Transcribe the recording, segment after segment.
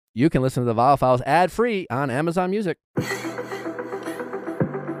you can listen to the Vial Files ad-free on Amazon Music. You're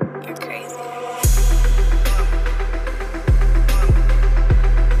crazy.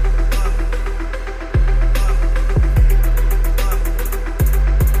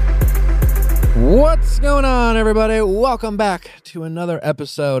 What's going on, everybody? Welcome back to another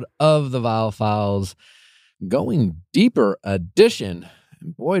episode of the Vial Files Going Deeper edition.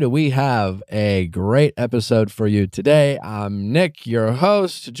 Boy, do we have a great episode for you today. I'm Nick, your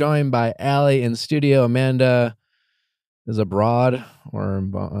host, joined by Allie in studio. Amanda is abroad or, I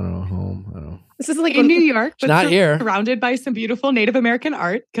don't know, home. I don't know. This is like in New York, but not here. Surrounded by some beautiful Native American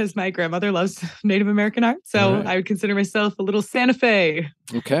art because my grandmother loves Native American art. So right. I would consider myself a little Santa Fe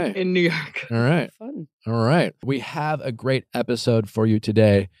in New York. All right. Fun. All right. We have a great episode for you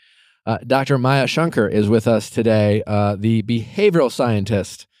today. Dr. Maya Shankar is with us today, the behavioral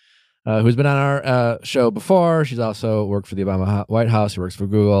scientist who's been on our show before. She's also worked for the Obama White House. She works for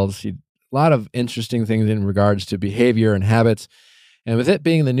Google. A lot of interesting things in regards to behavior and habits. And with it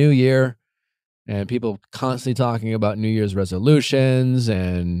being the new year and people constantly talking about New Year's resolutions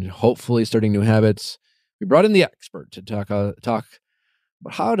and hopefully starting new habits, we brought in the expert to talk about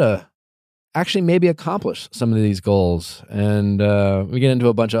how to actually maybe accomplish some of these goals. And we get into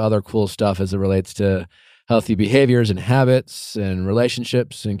a bunch of other cool stuff as it relates to healthy behaviors and habits and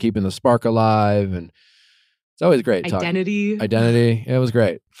relationships and keeping the spark alive. And it's always great. Identity. It was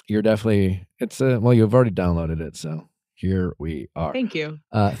great. You're definitely, well, you've already downloaded it. So here we are. Thank you.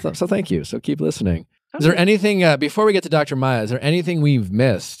 So thank you. So keep listening. Okay. Is there anything, before we get to Dr. Maya, is there anything we've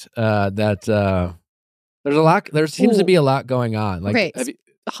missed that there's a lot, there seems to be a lot going on. Like, okay.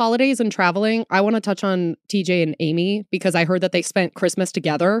 Holidays and traveling, I want to touch on TJ and Amy because I heard that they spent Christmas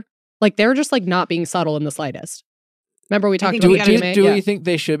together. Like, they're just like not being subtle in the slightest. Remember we talked about Do you think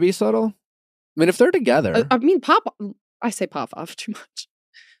they should be subtle? I mean, if they're together. I say pop off too much.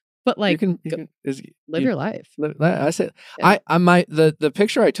 But like, live your life. I say, yeah. The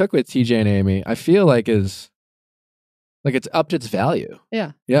picture I took with TJ and Amy, I feel like it's upped its value.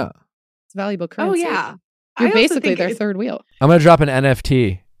 Yeah. Yeah. It's valuable currency. Oh, yeah. You're basically their third wheel. I'm going to drop an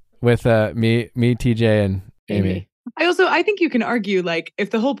NFT with me, TJ, and Amy. I think you can argue, like,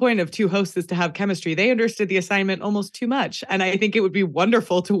 if the whole point of two hosts is to have chemistry, they understood the assignment almost too much. And I think it would be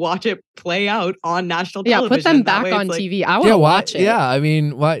wonderful to watch it play out on national television. Yeah, put them back on TV. I want to watch it. Yeah, I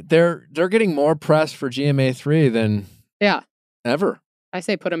mean, they're getting more press for GMA3 than ever. I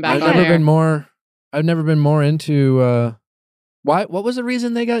say put them back I've on never been more into... What was the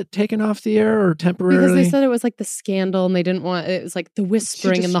reason they got taken off the air or temporarily? Because they said it was like the scandal and they didn't want, it was like the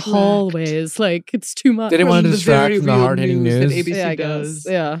whispering in the hallways. Like, it's too much. They didn't want to distract from the hard-hitting news. That ABC does.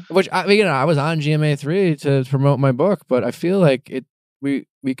 Yeah. Which, I was on GMA3 to promote my book, but I feel like we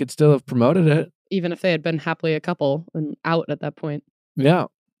could still have promoted it. Even if they had been happily a couple and out at that point. Yeah.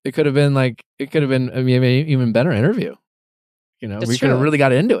 It could have been even better interview. You know, we could have really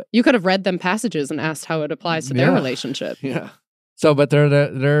got into it. You could have read them passages and asked how it applies to their relationship. Yeah. So, but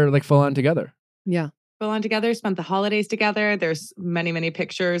they're like full on together. Yeah. Full on together, spent the holidays together. There's many, many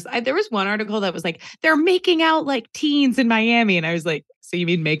pictures. There was one article that was like, they're making out like teens in Miami. And I was like, so you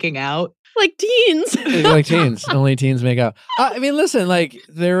mean making out? Like teens. Like teens. Only teens make out. I mean, listen, like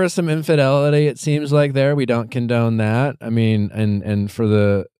there was some infidelity, it seems like there. We don't condone that. I mean, and for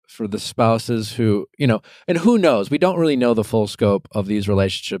the spouses who, you know, and who knows? We don't really know the full scope of these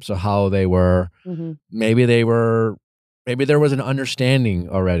relationships or how they were. Mm-hmm. Maybe there was an understanding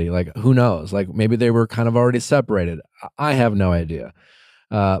already. Like, who knows? Like, maybe they were kind of already separated. I have no idea.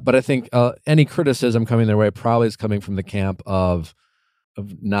 But I think any criticism coming their way probably is coming from the camp of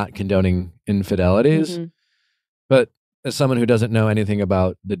not condoning infidelities. Mm-hmm. But as someone who doesn't know anything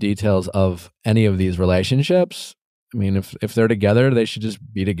about the details of any of these relationships, I mean, if they're together, they should just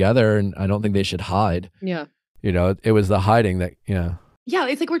be together, and I don't think they should hide. Yeah. You know, it was the hiding that, Yeah,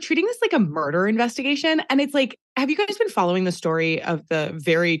 it's like we're treating this like a murder investigation. And it's like, have you guys been following the story of the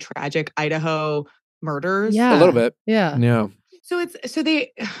very tragic Idaho murders? Yeah. A little bit. Yeah. Yeah. So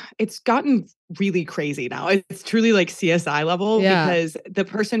it's gotten really crazy now. It's truly like CSI level because the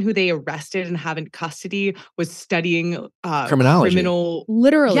person who they arrested and have in custody was studying criminology.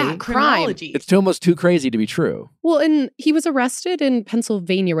 Criminology. It's almost too crazy to be true. Well, and he was arrested in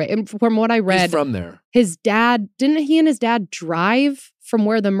Pennsylvania, right? And from what I read, he's from there. His dad, didn't he and his dad drive from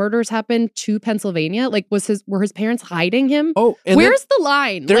where the murders happened to Pennsylvania? Like, were his parents hiding him? Oh, and where's the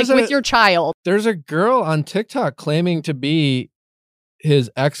line? Like, with your child? There's a girl on TikTok claiming to be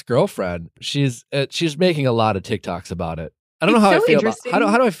his ex-girlfriend. She's making a lot of TikToks about it. I don't know how I feel about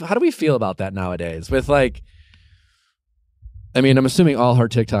how do we feel about that nowadays? With like, I mean, I'm assuming all her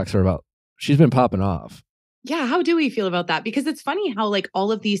TikToks are about she's been popping off. Yeah, how do we feel about that? Because it's funny how like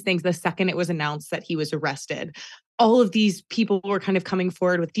all of these things, the second it was announced that he was arrested, all of these people were kind of coming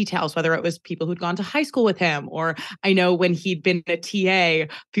forward with details, whether it was people who'd gone to high school with him, or I know when he'd been a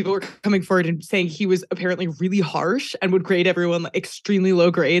TA, people were coming forward and saying he was apparently really harsh and would grade everyone like, extremely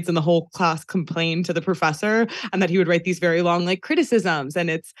low grades, and the whole class complained to the professor, and that he would write these very long like criticisms. And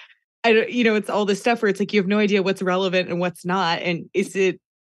it's, I don't, it's all this stuff where it's like you have no idea what's relevant and what's not. And is it,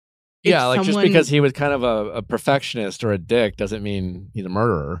 if Yeah, like just someone, because he was kind of a perfectionist or a dick doesn't mean he's a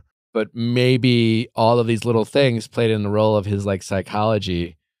murderer. But maybe all of these little things played in the role of his like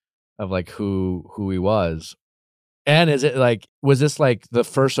psychology of like who he was. And is it like, was this like the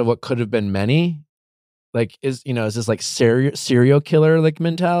first of what could have been many? Like, is this like serial killer like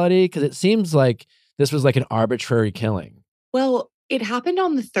mentality? Because it seems like this was like an arbitrary killing. well, it happened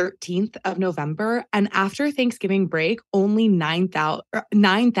on the 13th of November. And after Thanksgiving break, only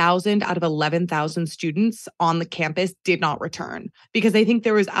 9,000 out of 11,000 students on the campus did not return, because I think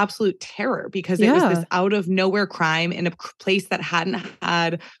there was absolute terror, because it was this out of nowhere crime in a place that hadn't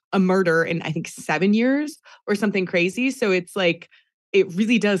had a murder in, I think, 7 years or something crazy. So it's like, it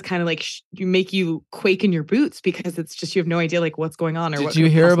really does kind of like you make you quake in your boots, because it's just, you have no idea like what's going on or Did what you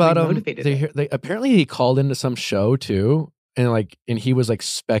hear about him? motivated it. Apparently he called into some show too. And he was like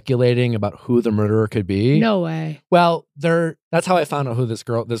speculating about who the murderer could be. No way. Well, that's how I found out who this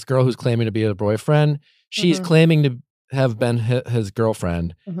girl who's claiming to be a boyfriend. She's claiming to have been his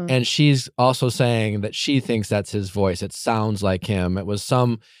girlfriend. And she's also saying that she thinks that's his voice. It sounds like him. It was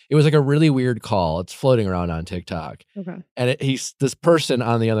like a really weird call. It's floating around on TikTok. Okay. And this person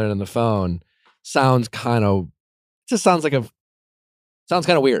on the other end of the phone sounds kind of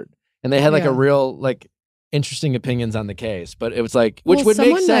weird. And they had like a real like interesting opinions on the case, but it was like, which would make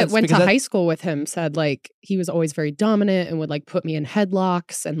sense. Someone that went to high school with him said like he was always very dominant and would like put me in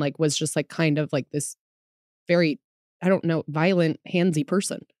headlocks and like was just like kind of like this very, I don't know, violent, handsy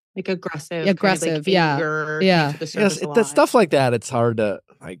person. Like aggressive, kind of like yeah. Yes, that stuff like that. It's hard to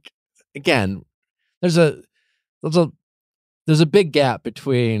like. Again, there's a big gap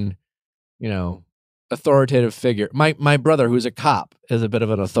between, authoritative figure. My brother, who's a cop, is a bit of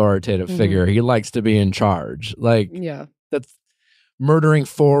an authoritative figure. He likes to be in charge. Like, that's murdering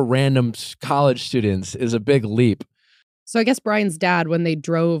 4 random college students is a big leap. So I guess Brian's dad, when they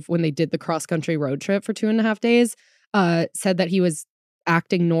did the cross-country road trip for 2.5 days, said that he was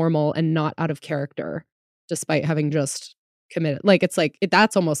acting normal and not out of character, despite having just committed. Like, it's like,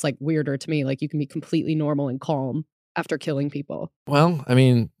 that's almost like weirder to me. Like, you can be completely normal and calm after killing people. Well, I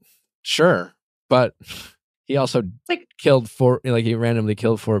mean, sure. But he also killed 4, like he randomly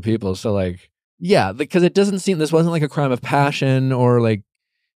killed 4 people. So like, yeah, because it doesn't seem, this wasn't like a crime of passion or like,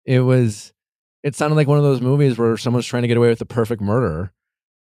 it sounded like one of those movies where someone's trying to get away with the perfect murder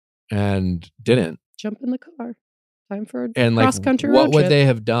and didn't. Jump in the car. Time for a cross-country road trip. What would they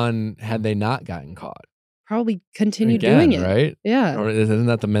have done had they not gotten caught? Probably continue doing it. Right? Yeah. Or isn't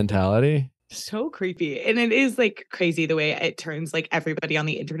that the mentality? So creepy. And it is like crazy the way it turns like everybody on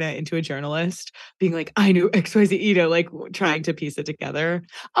the internet into a journalist, being like, I knew XYZ, like trying to piece it together.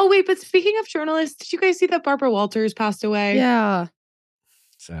 Oh, wait, but speaking of journalists, did you guys see that Barbara Walters passed away? Yeah.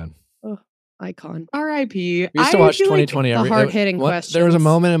 Sad. Oh, icon. R.I.P. We used to watch 2020. The hard-hitting questions. There was a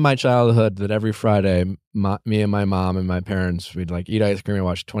moment in my childhood that every Friday, me and my mom and my parents, we'd like eat ice cream and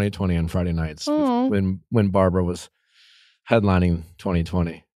watch 2020 on Friday nights when Barbara was headlining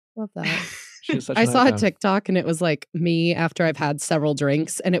 2020. Love that. I saw a TikTok and it was like me after I've had several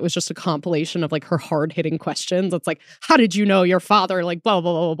drinks, and it was just a compilation of like her hard hitting questions. It's like, how did you know your father? Like blah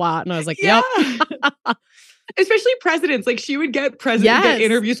blah blah blah. And I was like, yep. Especially presidents. Like she would get get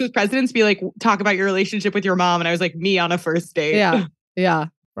interviews with presidents, be like, talk about your relationship with your mom. And I was like, me on a first date. Yeah. Yeah.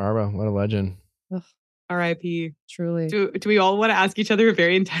 Barbara, what a legend. Ugh. R.I.P. Truly. Do we all want to ask each other a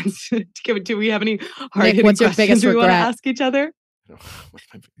very intense? Do we have any hard hitting what's your questions biggest we want to regret? ask each other?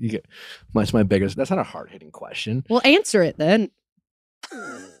 What's my biggest? That's not a hard hitting question. Well, answer it then.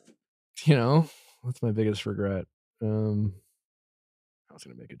 What's my biggest regret? I was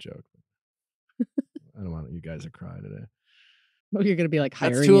gonna make a joke. I don't want you guys to cry today. Oh, you're gonna be like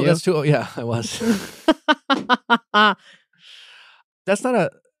hiring you. That's too. Yeah, I was. That's not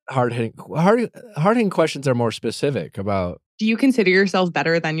a hard hitting questions are more specific about. Do you consider yourself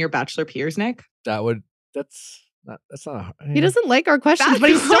better than your bachelor peers, Nick? That's not. He doesn't like our questions, but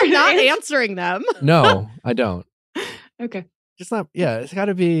he's still not answering them. No, I don't. Okay. It's not. Yeah, it's got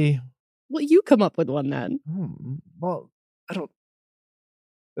to be. Well, you come up with one then. Well, I don't.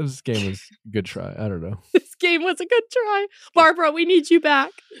 This game was a good try. I don't know. This game was a good try. Barbara, we need you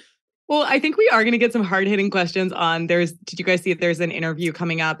back. Well, I think we are going to get some hard-hitting questions on did you guys see there's an interview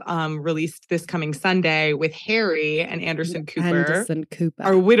coming up released this coming Sunday with Harry and Anderson Cooper.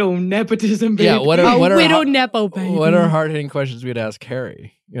 Our widow nepotism baby. Yeah, what are nepo baby. What are hard-hitting questions we'd ask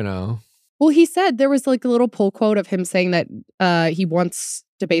Harry, you know? Well, he said there was like a little pull quote of him saying that he wants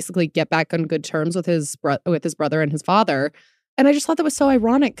to basically get back on good terms with his brother and his father. And I just thought that was so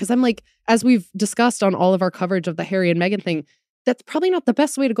ironic because I'm like, as we've discussed on all of our coverage of the Harry and Meghan thing, that's probably not the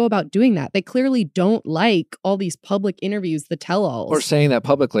best way to go about doing that. They clearly don't like all these public interviews, the tell-alls. Or saying that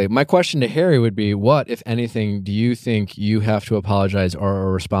publicly. My question to Harry would be, what, if anything, do you think you have to apologize or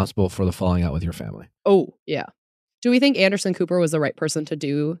are responsible for the falling out with your family? Oh, yeah. Do we think Anderson Cooper was the right person to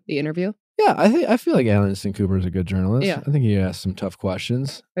do the interview? Yeah, I feel like Anderson Cooper is a good journalist. Yeah. I think he asked some tough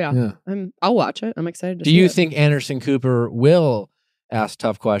questions. Yeah. I'll watch it. I'm excited to see it. Do you think Anderson Cooper will ask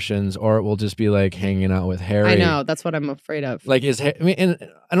tough questions, or it will just be like hanging out with Harry? I know, that's what I'm afraid of. Like, and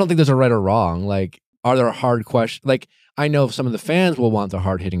I don't think there's a right or wrong. Like, are there hard questions? Like, I know some of the fans will want the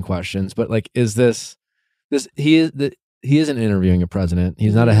hard-hitting questions, but like, is this he isn't interviewing a president.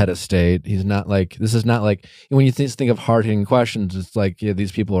 He's not a head of state. He's not like, this is not like, when you think of hard-hitting questions, it's like, yeah,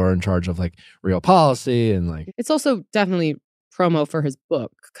 these people are in charge of like real policy and like. It's also definitely promo for his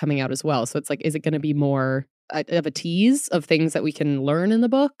book coming out as well. So it's like, is it going to be more of a tease of things that we can learn in the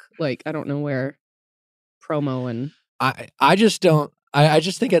book? Like, I don't know where promo and I just don't. I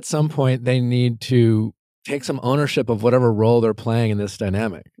just think at some point they need to take some ownership of whatever role they're playing in this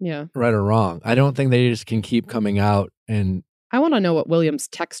dynamic. Yeah, right or wrong. I don't think they just can keep coming out and. I want to know what William's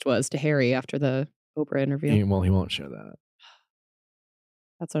text was to Harry after the Oprah interview. He won't share that.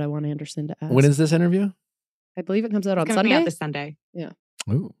 That's what I want Anderson to ask. When is this interview? I believe it comes out on Sunday. Coming out this Sunday. Yeah.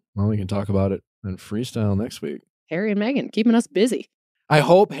 Ooh, well, we can talk about it and freestyle next week. Harry and Meghan keeping us busy. I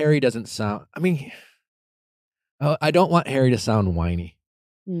hope Harry doesn't sound. I mean, I don't want Harry to sound whiny.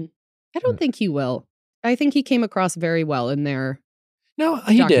 I don't think he will. I think he came across very well in their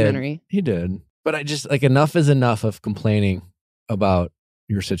documentary. He did. But I just like, enough is enough of complaining about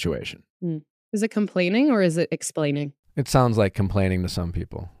your situation. Is it complaining or is it explaining? It sounds like complaining to some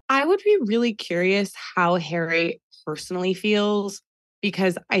people. I would be really curious how Harry personally feels,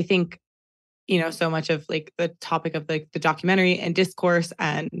 because I think, so much of like the topic of like the documentary and discourse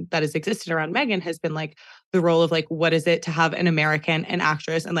and that has existed around Meghan has been like the role of like, what is it to have an an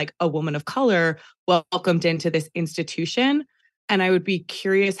actress and like a woman of color welcomed into this institution? And I would be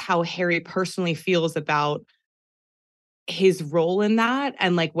curious how Harry personally feels about his role in that,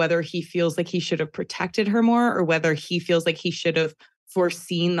 and like whether he feels like he should have protected her more, or whether he feels like he should have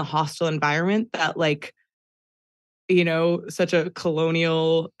foreseen the hostile environment that like, such a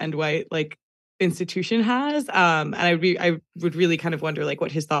colonial and white like institution has. And I would really kind of wonder like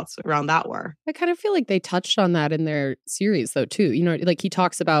what his thoughts around that were. I kind of feel like they touched on that in their series though too. Like he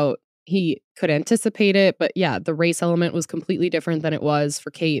talks about he could anticipate it, but yeah, the race element was completely different than it was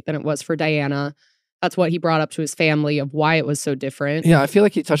for Kate, than it was for Diana. That's what he brought up to his family of why it was so different. Yeah, I feel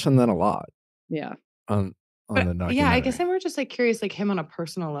like he touched on that a lot. Yeah. On the documentary. Yeah, I guess I'm more just like curious, like him on a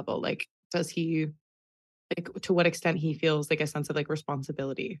personal level. Like, does he, like, to what extent he feels like a sense of like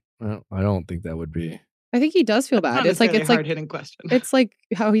responsibility? Well, I don't think that would be. I think he does feel bad. It's like a hard-hitting question. It's like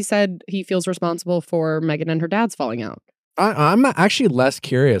how he said he feels responsible for Meghan and her dad's falling out. I'm actually less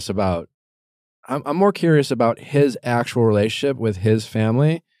curious about. I'm more curious about his actual relationship with his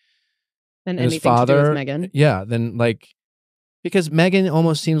family and his anything father. To do with Meghan. Yeah, then like, because Meghan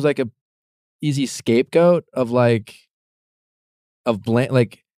almost seems like a easy scapegoat of blame,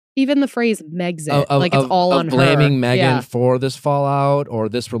 like even the phrase Megxit, like it's all on blaming her. Meghan for this fallout, or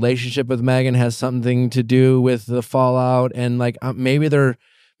this relationship with Meghan has something to do with the fallout, and like maybe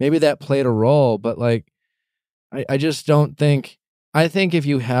that played a role, but like I just don't think. I think if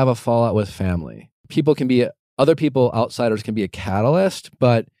you have a fallout with family, other people, outsiders can be a catalyst,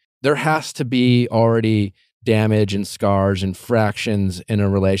 but there has to be already damage and scars and fractions in a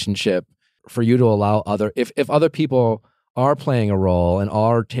relationship for you to allow if other people are playing a role and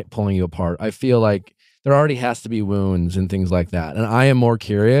are pulling you apart. I feel like there already has to be wounds and things like that. And I am more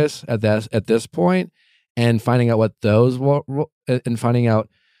curious at this point and finding out what those and finding out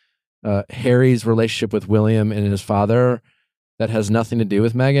Harry's relationship with William and his father that has nothing to do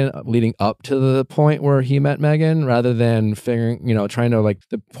with Meghan leading up to the point where he met Meghan, rather than trying to like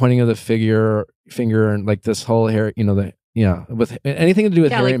the pointing of the finger and like this whole Harry, with anything to do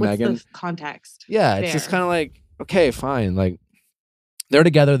with Harry and what's Meghan. The context. Yeah, it's just kind of like, okay, fine. Like they're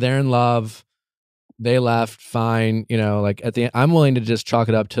together, they're in love, they left, fine. Like at the end, I'm willing to just chalk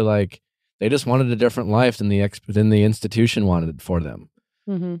it up to like they just wanted a different life than the institution wanted for them.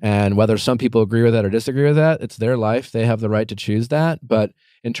 Mm-hmm. And whether some people agree with that or disagree with that, it's their life. They have the right to choose that. But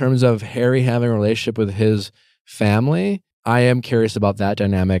in terms of Harry having a relationship with his family, I am curious about that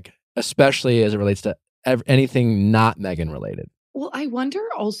dynamic, especially as it relates to anything not Meghan related. Well, I wonder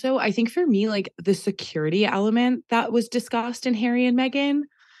also, I think for me, like the security element that was discussed in Harry and Meghan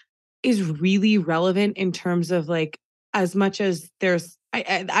is really relevant in terms of like, as much as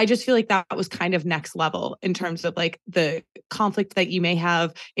I just feel like that was kind of next level in terms of like the conflict that you may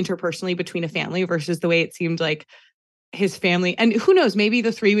have interpersonally between a family versus the way it seemed like his family, and who knows, maybe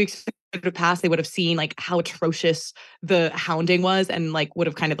the 3 weeks that have passed, they would have seen like how atrocious the hounding was and like would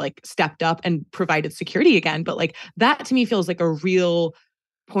have kind of like stepped up and provided security again. But like that to me feels like a real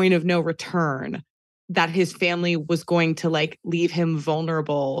point of no return, that his family was going to like leave him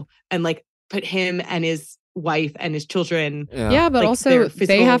vulnerable and like put him and his wife and his children. Yeah, but like, also their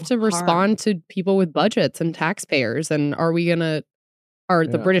they have to physical respond to people with budgets and taxpayers. And are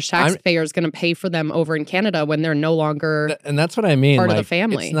the British taxpayers going to pay for them over in Canada when they're no longer and that's what I mean, part like, of the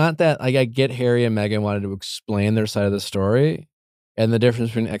family? It's not that like I get Harry and Meghan wanted to explain their side of the story, and the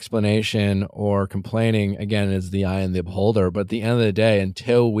difference between explanation or complaining again is the eye and the beholder. But at the end of the day,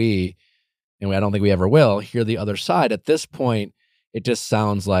 until I don't think we ever will hear the other side. At this point, it just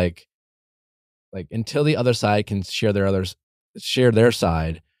sounds like until the other side can share their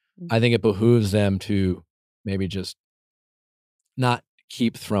side, I think it behooves them to maybe just not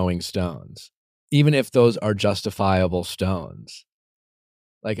keep throwing stones, even if those are justifiable stones,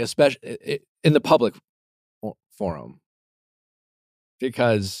 like especially in the public forum,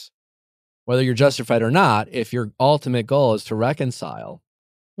 because whether you're justified or not, if your ultimate goal is to reconcile,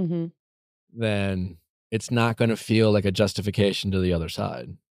 then it's not going to feel like a justification to the other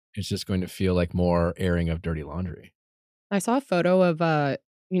side. It's just going to feel like more airing of dirty laundry. I saw a photo of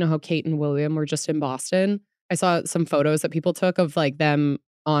how Kate and William were just in Boston. I saw some photos that people took of like them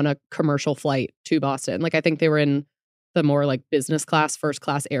on a commercial flight to Boston. Like I think they were in the more like business class, first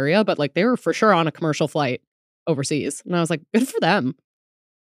class area, but like they were for sure on a commercial flight overseas. And I was like, good for them.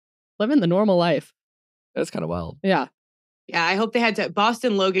 Living the normal life. That's kind of wild. Yeah. Yeah, I hope they had to.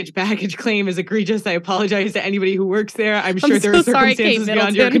 Boston luggage baggage claim is egregious. I apologize to anybody who works there. I'm sure there are circumstances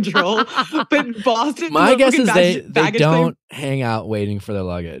beyond your control. But Boston, my guess is they don't claim, hang out waiting for their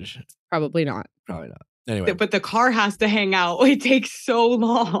luggage. Probably not. Anyway, but the car has to hang out. It takes so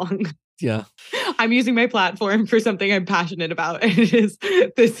long. Yeah. I'm using my platform for something I'm passionate about, and it is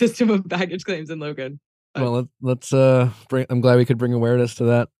the system of baggage claims in Logan. Well, let's bring. I'm glad we could bring awareness to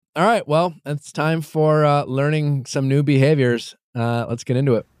that. All right, well, it's time for learning some new behaviors. Let's get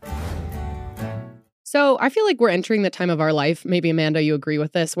into it. So I feel like we're entering the time of our life, maybe Amanda, you agree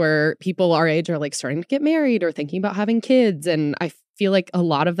with this, where people our age are like starting to get married or thinking about having kids. And I feel like a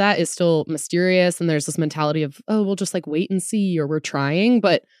lot of that is still mysterious. And there's this mentality of, oh, we'll just like wait and see, or we're trying.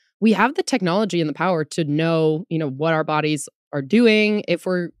 But we have the technology and the power to know, what our bodies are doing. If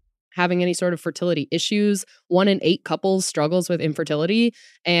we're having any sort of fertility issues, 1 in 8 couples struggles with infertility.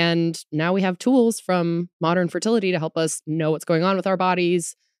 And now we have tools from modern fertility to help us know what's going on with our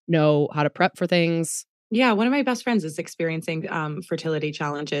bodies, know how to prep for things. Yeah, one of my best friends is experiencing fertility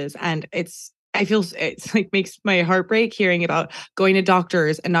challenges, and I feel it's like makes my heart break hearing about going to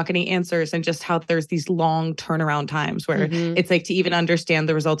doctors and not getting answers, and just how there's these long turnaround times where it's like to even understand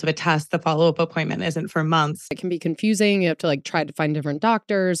the results of a test, the follow-up appointment isn't for months. It can be confusing. You have to like try to find different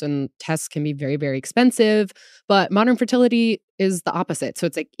doctors, and tests can be very, very expensive. But modern fertility is the opposite. So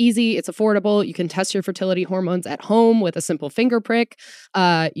it's like easy, it's affordable. You can test your fertility hormones at home with a simple finger prick.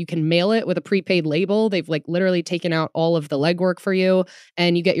 You can mail it with a prepaid label. They've like literally taken out all of the legwork for you,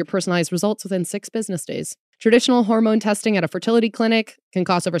 and you get your personalized results within 6 business days. Traditional hormone testing at a fertility clinic can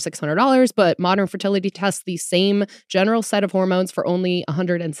cost over $600, but modern fertility tests the same general set of hormones for only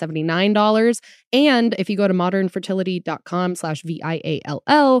 $179. And if you go to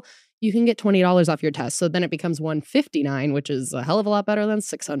modernfertility.com/VIALL, you can get $20 off your test. So then it becomes $159, which is a hell of a lot better than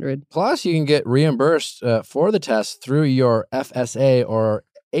 $600. Plus, you can get reimbursed for the test through your FSA or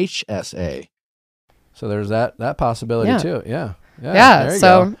HSA. So there's that possibility too. Yeah.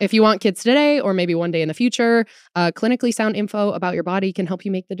 So if you want kids today or maybe one day in the future, clinically sound info about your body can help you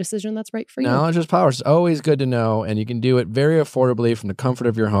make the decision that's right for you. Knowledge is power. It's always good to know, and you can do it very affordably from the comfort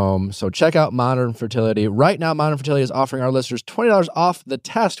of your home. So check out Modern Fertility. Right now, Modern Fertility is offering our listeners $20 off the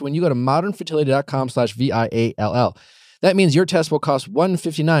test when you go to modernfertility.com/VIALL. That means your test will cost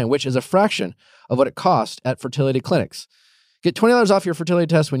 $159, which is a fraction of what it costs at fertility clinics. Get $20 off your fertility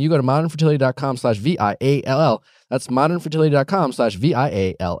test when you go to modernfertility.com/VIALL. That's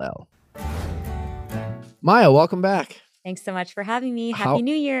modernfertility.com/VIALL. Maya, welcome back. Thanks so much for having me. Happy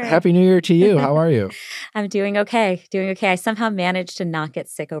New Year. Happy New Year to you. How are you? I'm doing okay. I somehow managed to not get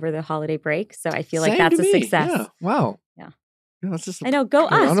sick over the holiday break. So I feel like Same that's to a me. success. Yeah. Wow. Yeah. Let's just I know, go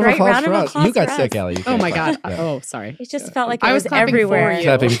round us, of right? applause Round for of us. applause You got for sick, us. Ellie. You Oh can't my clap. God. Yeah. Oh, sorry. It just felt like I it was was clapping for everywhere. you.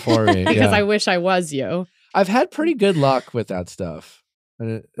 Clapping for me. because Yeah. I wish I was you. I've had pretty good luck with that stuff.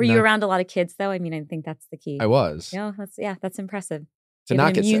 Were you around a lot of kids though? I mean, I think that's the key. I was. No, that's impressive. To You not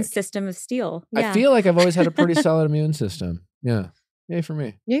have get an immune sick. system of steel. I feel like I've always had a pretty solid immune system. Yeah. Yay for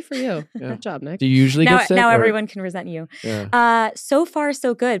me. Yay for you. Yeah. Good job, Nick. Do you usually now, get sick? now or- everyone can resent you. Yeah. So far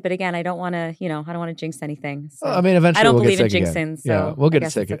so good, but again, I don't want to, I don't want to jinx anything. So. Well, I mean, eventually I don't we'll believe get in sick again. jinxing, so yeah, we'll I get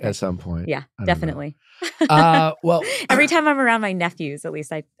guess sick it's okay. at some point. Yeah, I don't know. definitely. Well, Every time I'm around my nephews, at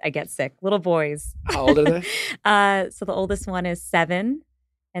least I get sick. Little boys. how old are they? So the oldest one is 7,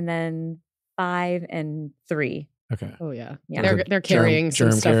 and then 5 and 3. Okay. Oh yeah. Yeah. They're carrying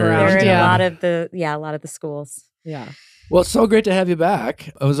some germ stuff carriers. around. They're in Yeah. a lot of the schools. Yeah. Well, it's so great to have you back.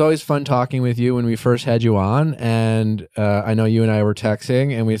 It was always fun talking with you when we first had you on. And I know you and I were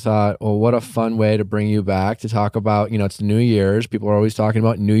texting and we thought, well, what a fun way to bring you back to talk about, it's New Year's. People are always talking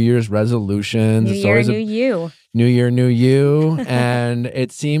about New Year's resolutions. New it's year, always new you. New Year, new you. And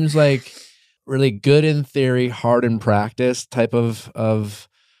it seems like really good in theory, hard in practice type of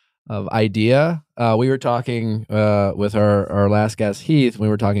idea. We were talking with our last guest, Heath, we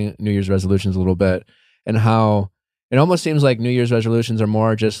were talking New Year's resolutions a little bit and how it almost seems like New Year's resolutions are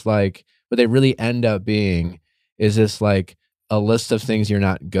more just like what they really end up being is just like a list of things you're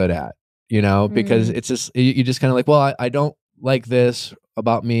not good at, because it's just, you just kind of like, well, I don't like this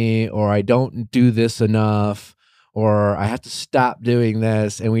about me, or I don't do this enough, or I have to stop doing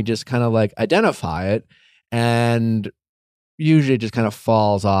this. And we just kind of like identify it. And usually it just kind of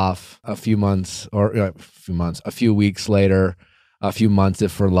falls off a few months a few weeks later, a few months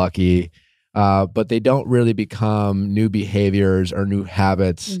if we're lucky. But they don't really become new behaviors or new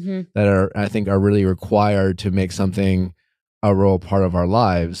habits that I think are really required to make something a real part of our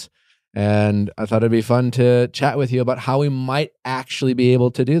lives. And I thought it'd be fun to chat with you about how we might actually be able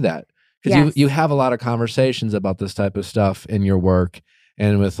to do that. Because you have a lot of conversations about this type of stuff in your work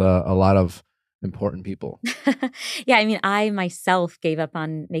and with a lot of important people. Yeah, I mean, I myself gave up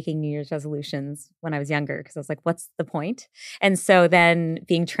on making New Year's resolutions when I was younger because I was like, what's the point? And so then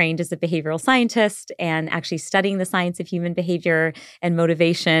being trained as a behavioral scientist and actually studying the science of human behavior and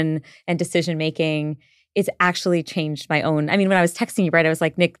motivation and decision making, it's actually changed my own. I mean, when I was texting you, right, I was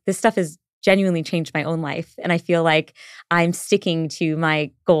like, Nick, this stuff has genuinely changed my own life. And I feel like I'm sticking to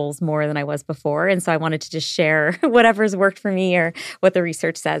my goals more than I was before. And so I wanted to just share whatever's worked for me or what the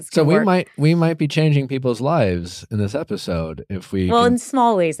research says. So we might be changing people's lives in this episode if we in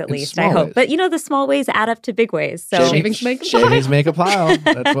small ways at least, I hope. But the small ways add up to big ways. So shavings make a pile.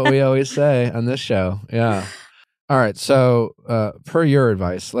 That's what we always say on this show. Yeah. All right. So per your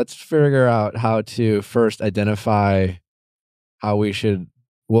advice, let's figure out how to first identify how we should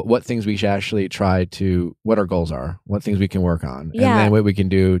what things we should actually try to, what our goals are, what things we can work on, and then what we can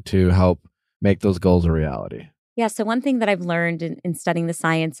do to help make those goals a reality. Yeah. So one thing that I've learned in studying the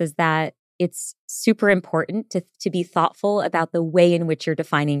science is that it's super important to be thoughtful about the way in which you're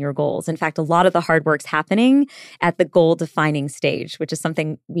defining your goals. In fact, a lot of the hard work's happening at the goal defining stage, which is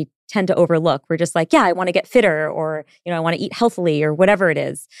something we tend to overlook. We're just like, I want to get fitter, or I want to eat healthily, or whatever it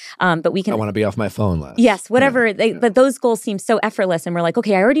is. But we can. I want to be off my phone less. Yes, whatever. But those goals seem so effortless, and we're like,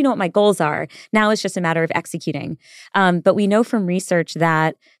 okay, I already know what my goals are. Now it's just a matter of executing. But we know from research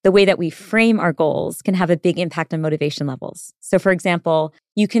that the way that we frame our goals can have a big impact on motivation levels. So, for example,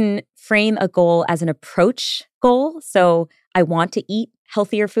 you can frame a goal as an approach goal. So I want to eat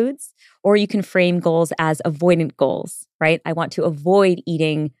healthier foods, or you can frame goals as avoidant goals, right? I want to avoid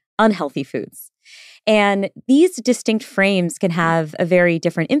eating unhealthy foods. And these distinct frames can have a very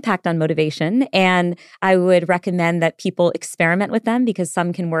different impact on motivation. And I would recommend that people experiment with them because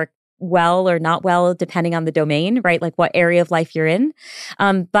some can work well or not well, depending on the domain, right? Like what area of life you're in.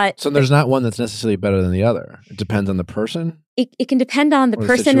 So there's not one that's necessarily better than the other. It depends on the person. It can depend on the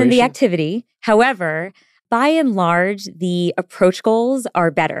person and the activity. However, by and large, the approach goals are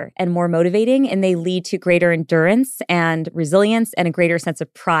better and more motivating, and they lead to greater endurance and resilience and a greater sense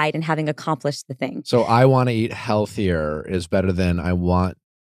of pride in having accomplished the thing. So I want to eat healthier is better than I want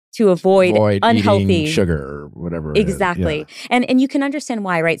to avoid unhealthy eating sugar or whatever. Exactly. And you can understand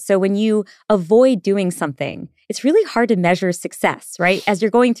why, right? So when you avoid doing something, it's really hard to measure success, right? As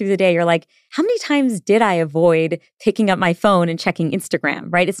you're going through the day, you're like, how many times did I avoid picking up my phone and checking Instagram,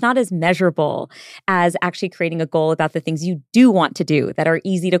 right? It's not as measurable as actually creating a goal about the things you do want to do that are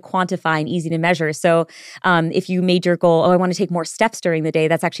easy to quantify and easy to measure. So if you made your goal, I want to take more steps during the day,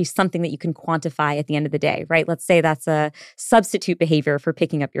 that's actually something that you can quantify at the end of the day, right? Let's say that's a substitute behavior for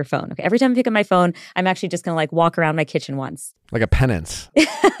picking up your phone. Okay, every time I pick up my phone, I'm actually just going to like walk around my kitchen once. Like a penance,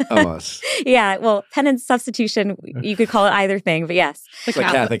 almost. Yeah, well, penance, substitution, you could call it either thing, but yes. The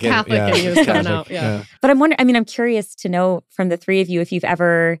Like Catholic yeah, he was coming Catholic, out. Yeah. But I'm curious to know from the three of you if you've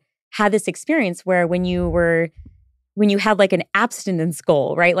ever had this experience where when you had like an abstinence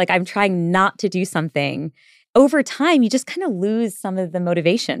goal, right? Like I'm trying not to do something. Over time, you just kind of lose some of the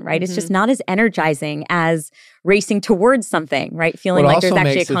motivation, right? It's just not as energizing as racing towards something, right? Feeling like there's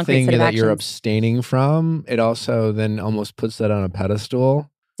actually a concrete thing set of that actions. you're abstaining from, it also then almost puts that on a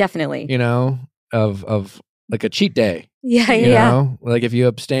pedestal, Definitely. you know, of like a cheat day. Yeah, You yeah. know, like if you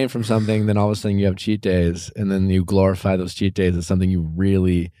abstain from something, then all of a sudden you have cheat days, and then you glorify those cheat days as something you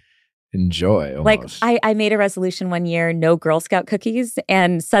really enjoy. Almost. Like I made a resolution one year, no Girl Scout cookies,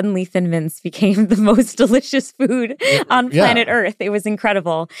 and suddenly Thin Mints became the most delicious food on planet Earth. It was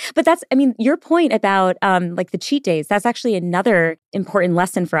incredible. But your point about like the cheat days, that's actually another important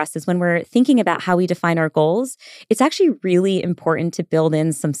lesson for us is when we're thinking about how we define our goals, it's actually really important to build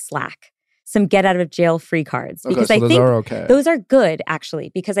in some slack. Some get out of jail free cards. Because so I those think are okay. those are good,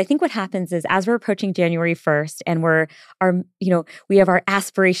 actually, because I think what happens is as we're approaching January 1st and we have our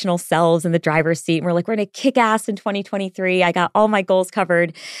aspirational selves in the driver's seat and we're like, we're going to kick ass in 2023. I got all my goals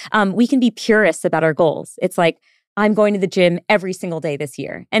covered. We can be purists about our goals. It's like, I'm going to the gym every single day this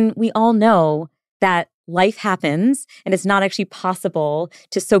year. And we all know that life happens and it's not actually possible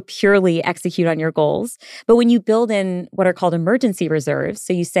to so purely execute on your goals. But when you build in what are called emergency reserves,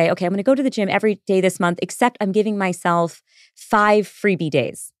 so you say, okay, I'm going to go to the gym every day this month, except I'm giving myself 5 freebie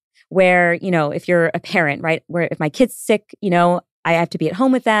days where, if you're a parent, right, where if my kid's sick, I have to be at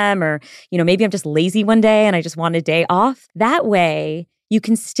home with them, or, maybe I'm just lazy one day and I just want a day off. That way, you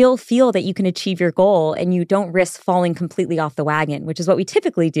can still feel that you can achieve your goal and you don't risk falling completely off the wagon, which is what we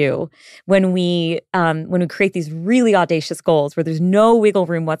typically do when we create these really audacious goals where there's no wiggle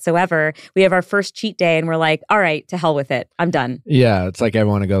room whatsoever. We have our first cheat day and we're like, all right, to hell with it. I'm done. Yeah, it's like I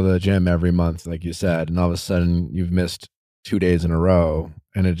want to go to the gym every month, like you said, and all of a sudden you've missed 2 days in a row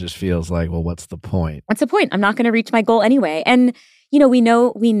and it just feels like, well, what's the point? What's the point? I'm not going to reach my goal anyway. And, we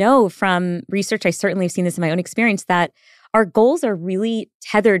know from research, I certainly have seen this in my own experience, that our goals are really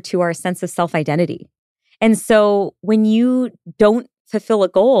tethered to our sense of self-identity. And so when you don't fulfill a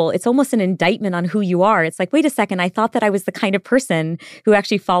goal, it's almost an indictment on who you are. It's like, wait a second, I thought that I was the kind of person who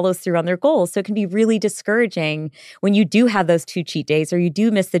actually follows through on their goals. So it can be really discouraging when you do have those 2 cheat days or you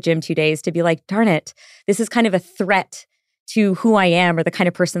do miss the gym 2 days to be like, darn it, this is kind of a threat to who I am or the kind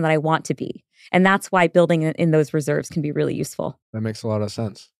of person that I want to be. And that's why building in those reserves can be really useful. That makes a lot of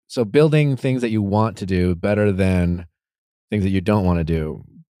sense. So building things that you want to do better than things that you don't want to do,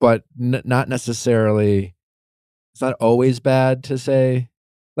 but not necessarily, it's not always bad to say,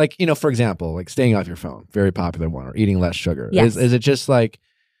 like, for example, like staying off your phone, very popular one, or eating less sugar. Yes. Is it just like,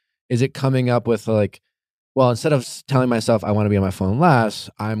 is it coming up with like, well, instead of telling myself I want to be on my phone less,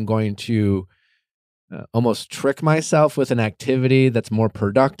 I'm going to almost trick myself with an activity that's more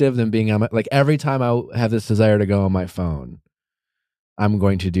productive than being on my, like every time I have this desire to go on my phone, I'm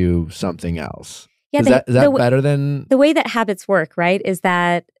going to do something else. Yeah, is that better than... The way that habits work, right, is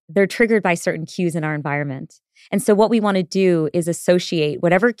that they're triggered by certain cues in our environment. And so what we want to do is associate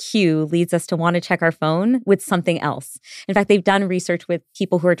whatever cue leads us to want to check our phone with something else. In fact, they've done research with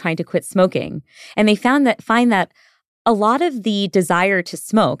people who are trying to quit smoking. And they find that a lot of the desire to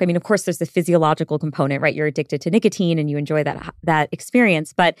smoke, I mean, of course, there's the physiological component, right? You're addicted to nicotine and you enjoy that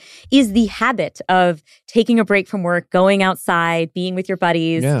experience, but is the habit of taking a break from work, going outside, being with your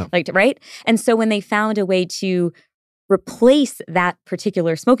buddies, right? And so when they found a way to replace that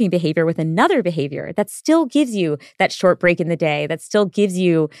particular smoking behavior with another behavior that still gives you that short break in the day, that still gives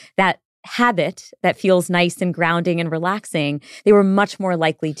you that habit that feels nice and grounding and relaxing, they were much more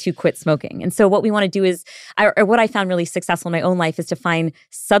likely to quit smoking. And so what we want to do is, or what I found really successful in my own life is to find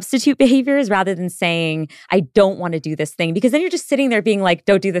substitute behaviors rather than saying, I don't want to do this thing, because then you're just sitting there being like,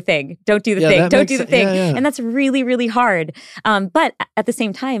 don't do the thing, don't do the thing, don't do the thing. Yeah. And that's really, really hard. But at the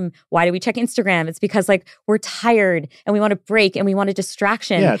same time, why do we check Instagram? It's because like we're tired and we want a break and we want a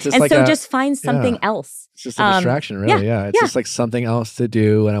distraction. Yeah, it's just and like so just find something else. It's just a distraction, really. Yeah. It's just like something else to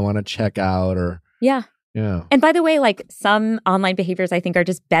do and I want to check out or... Yeah. And by the way, like some online behaviors I think are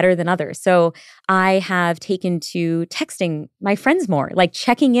just better than others. So I have taken to texting my friends more, like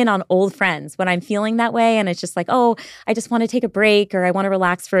checking in on old friends when I'm feeling that way. And it's just like, oh, I just want to take a break or I want to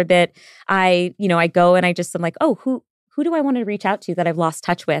relax for a bit. I go and I'm like, oh, who do I want to reach out to that I've lost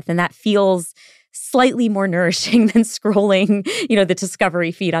touch with? And that feels slightly more nourishing than scrolling, the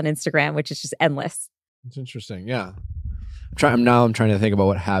discovery feed on Instagram, which is just endless. It's interesting. Yeah. I'm trying to think about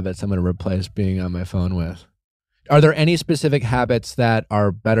what habits I'm going to replace being on my phone with. Are there any specific habits that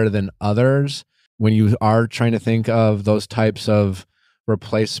are better than others? when you are trying to think of those types of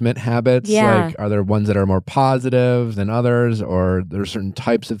replacement habits, Yeah. like are there ones that are more positive than others, or there are certain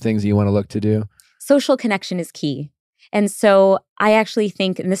types of things that you want to look to do? Social connection is key. And so I actually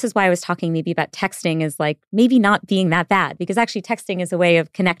think, and this is why I was talking maybe about texting is like maybe not being that bad, because actually texting is a way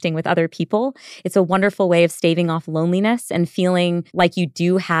of connecting with other people. It's a wonderful way of staving off loneliness and feeling like you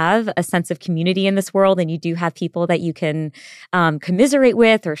do have a sense of community in this world and you do have people that you can commiserate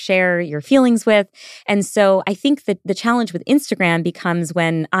with or share your feelings with. And so I think that the challenge with Instagram becomes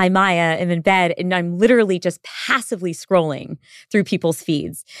when I, Maya, am in bed and I'm literally just passively scrolling through people's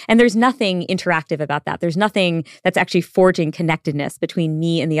feeds. And there's nothing interactive about that. There's nothing that's actually forging connectedness between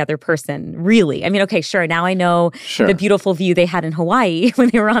me and the other person, really. I mean, okay, sure, now I know the beautiful view they had in Hawaii when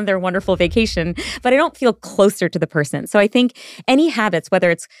they were on their wonderful vacation, but I don't feel closer to the person. So I think any habits, whether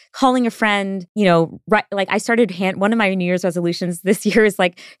it's calling a friend, like I started one of my New Year's resolutions this year is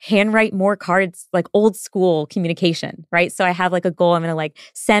like handwrite more cards, like old school communication, right? So I have like a goal, I'm going to like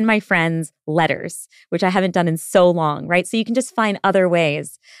send my friends letters, which I haven't done in so long, right? So you can just find other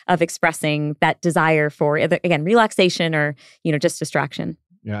ways of expressing that desire for, again, relaxation or, just distraction.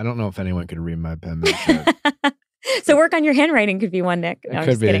 Yeah, I don't know if anyone could read my penmanship. So work on your handwriting could be one, Nick. No, I'm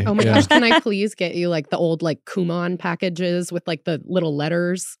could just be. kidding. Oh my gosh, can I please get you like the old like Kumon packages with like the little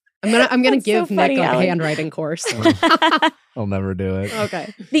letters? I'm gonna That's give so funny, Nick a Allie. handwriting course. I'll never do it.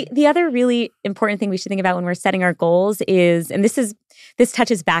 Okay. The other really important thing we should think about when we're setting our goals is, and this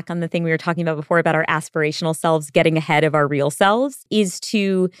touches back on the thing we were talking about before about our aspirational selves getting ahead of our real selves, is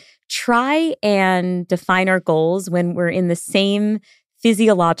to try and define our goals when we're in the same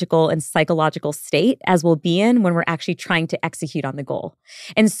physiological and psychological state as we'll be in when we're actually trying to execute on the goal.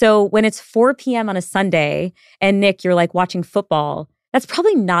 And so when it's 4 p.m. on a Sunday and Nick, you're like watching football, that's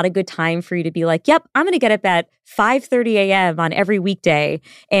probably not a good time for you to be like, yep, I'm going to get up at 5:30 a.m. on every weekday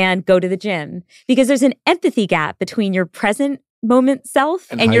and go to the gym. Because there's an empathy gap between your present moment self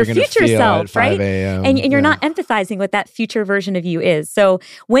and your future self, right? And you're not empathizing what that future version of you is. So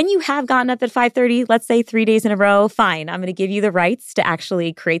when you have gotten up at 5:30, let's say 3 days in a row, fine, I'm going to give you the rights to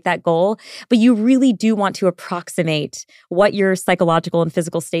actually create that goal. But you really do want to approximate what your psychological and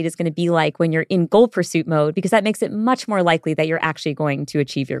physical state is going to be like when you're in goal pursuit mode, because that makes it much more likely that you're actually going to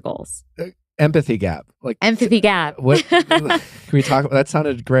achieve your goals. Empathy gap. Empathy gap. What can we talk about? That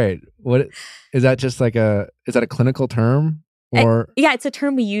sounded great. What is that? Just like is that a clinical term? Or yeah, it's a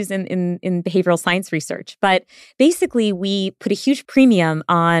term we use in behavioral science research. But basically, we put a huge premium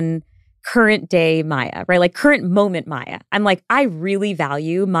on current day Maya, right? Like current moment Maya. I'm like, I really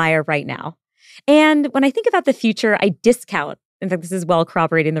value Maya right now. And when I think about the future, I discount. In fact, this is well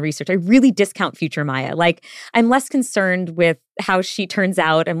corroborated in the research. I really discount future Maya. Like, I'm less concerned with how she turns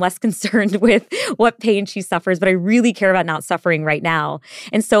out. I'm less concerned with what pain she suffers, but I really care about not suffering right now.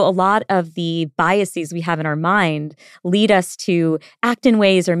 And so a lot of the biases we have in our mind lead us to act in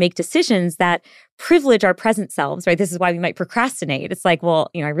ways or make decisions that privilege our present selves, right? This is why we might procrastinate. It's like, well,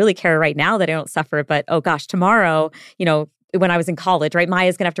 I really care right now that I don't suffer, but oh gosh, tomorrow, when I was in college, right?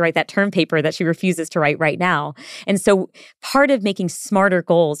 Maya's going to have to write that term paper that she refuses to write right now. And so part of making smarter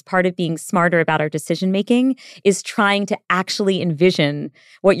goals, part of being smarter about our decision-making is trying to actually envision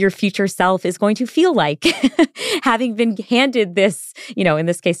what your future self is going to feel like, having been handed this, in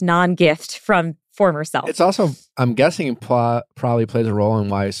this case, non-gift from former self. It's also, I'm guessing, probably plays a role in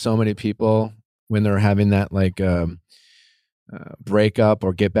why so many people, when they're having that break up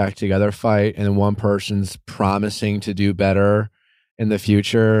or get back together fight, and then one person's promising to do better in the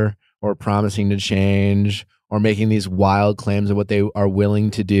future or promising to change or making these wild claims of what they are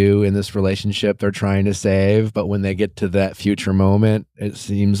willing to do in this relationship they're trying to save, but when they get to that future moment, it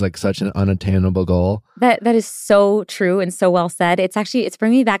seems like such an unattainable goal. That is so true and so well said. It's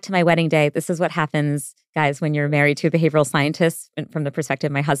bringing me back to my wedding day. This is what happens, guys, when you're married to a behavioral scientist, from the perspective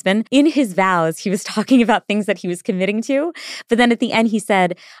of my husband. In his vows, he was talking about things that he was committing to. But then at the end, he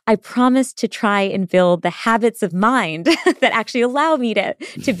said, I promise to try and build the habits of mind that actually allow me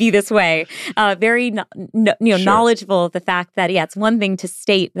to be this way. Very knowledgeable of the fact that, it's one thing to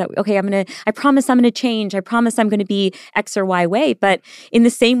state that, okay, I promise I'm going to change. I promise I'm going to be X or Y way. But in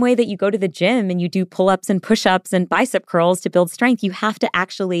the same way that you go to the gym and you do pull-ups and push-ups and bicep curls to build strength, you have to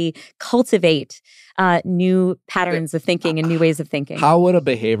actually cultivate new patterns of thinking and new ways of thinking. How would a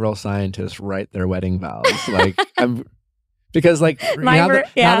behavioral scientist write their wedding vows? Because now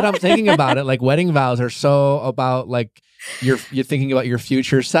that I'm thinking about it, wedding vows are so about you're thinking about your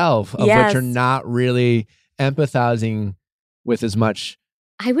future self, of which you're not really empathizing with as much.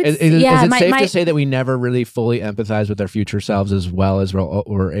 I would. Is it safe to say that we never really fully empathize with our future selves as well as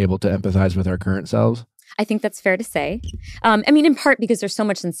we're able to empathize with our current selves? I think that's fair to say. I mean, in part because there's so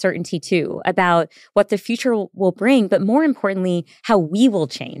much uncertainty too about what the future will bring, but more importantly, how we will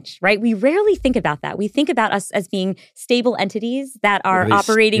change, right? We rarely think about that. We think about us as being stable entities that are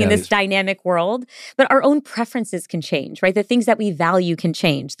operating in this dynamic world, but our own preferences can change, right? The things that we value can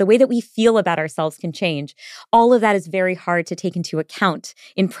change. The way that we feel about ourselves can change. All of that is very hard to take into account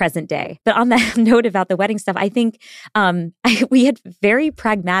in present day. But on that note about the wedding stuff, I think we had very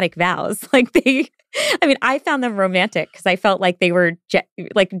pragmatic vows. I found them romantic because I felt like they were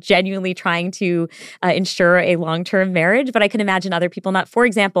genuinely trying to ensure a long-term marriage, but I can imagine other people not. For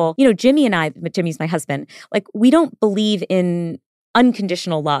example, Jimmy and I, Jimmy's my husband, we don't believe in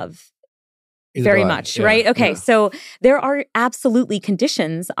unconditional love. Very much, right? Okay, so there are absolutely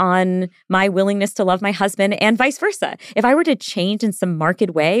conditions on my willingness to love my husband and vice versa. If I were to change in some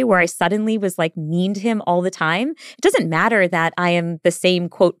marked way where I suddenly was mean to him all the time, it doesn't matter that I am the same,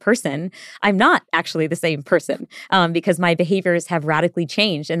 quote, person. I'm not actually the same person because my behaviors have radically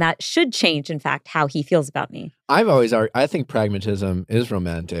changed, and that should change, in fact, how he feels about me. I've always argued, I think pragmatism is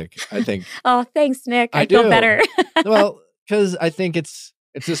romantic. I think. Oh, thanks, Nick. I feel better. Well, because I think it's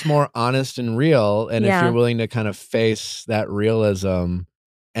just more honest and real. And if you're willing to kind of face that realism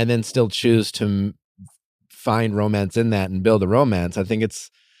and then still choose to find romance in that and build a romance, I think it's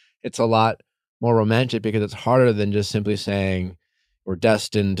a lot more romantic because it's harder than just simply saying we're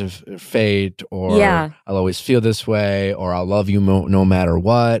destined to fate, or I'll always feel this way, or I'll love you no matter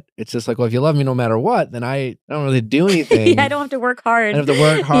what. It's just well, if you love me no matter what, then I don't really do anything. I don't have to work hard. I don't have to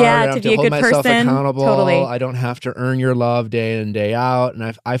work hard. I don't have to be to hold myself accountable. Totally. I don't have to earn your love day in and day out.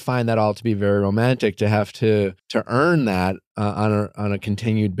 And I find that all to be very romantic, to have to earn that on a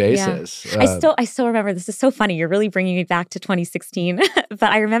continued basis. Yeah. I still remember, this is so funny. You're really bringing me back to 2016. But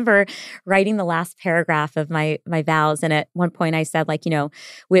I remember writing the last paragraph of my vows. And at one point I said,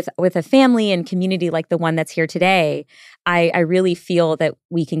 with a family and community like the one that's here today, I really feel that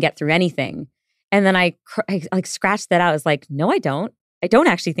we can get through anything. And then I scratched that out. I was like, no, I don't. I don't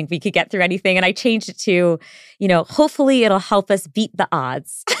actually think we could get through anything. And I changed it to, hopefully it'll help us beat the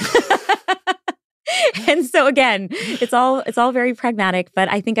odds. And so again, it's all very pragmatic, but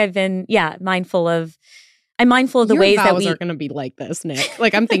I think I've been, mindful of the ways that vows are going to be like this, Nick.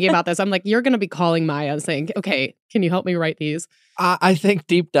 I'm thinking about this. I'm you're going to be calling Maya and saying, okay, can you help me write these? I think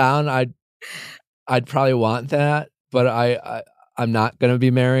deep down, I'd probably want that, but I'm not going to be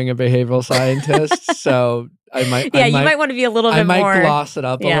marrying a behavioral scientist. So I might. You might want to be a little bit more. I might gloss it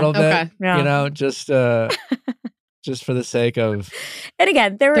up a little bit, okay. just for the sake of. And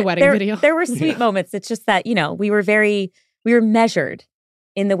again, the wedding video. There were sweet moments. It's just that, we were measured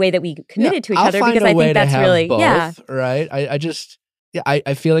in the way that we committed to each other, because I think that's really both, right.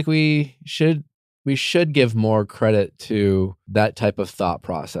 I feel like we should give more credit to that type of thought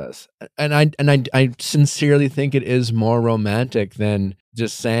process, and I sincerely think it is more romantic than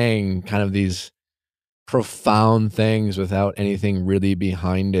just saying kind of these profound things without anything really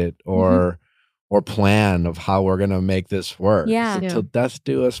behind it, or plan of how we're going to make this work. Till death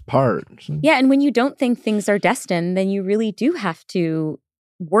do us part. Yeah, and when you don't think things are destined, then you really do have to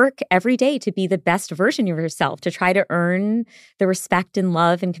work every day to be the best version of yourself, to try to earn the respect and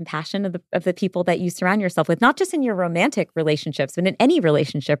love and compassion of the people that you surround yourself with, not just in your romantic relationships, but in any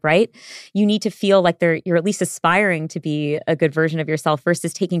relationship, right? You need to feel like you're at least aspiring to be a good version of yourself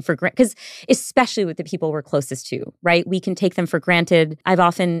versus taking for granted, because especially with the people we're closest to, right? We can take them for granted.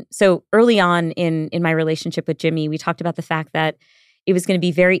 So early on in my relationship with Jimmy, we talked about the fact that it was going to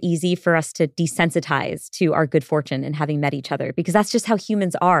be very easy for us to desensitize to our good fortune and having met each other, because that's just how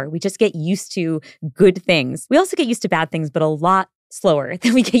humans are. We just get used to good things. We also get used to bad things, but a lot slower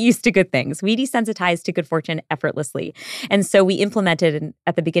than we get used to good things. We desensitize to good fortune effortlessly. And so we implemented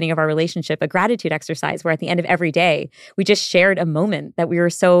at the beginning of our relationship a gratitude exercise where at the end of every day, we just shared a moment that we were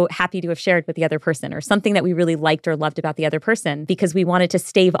so happy to have shared with the other person, or something that we really liked or loved about the other person, because we wanted to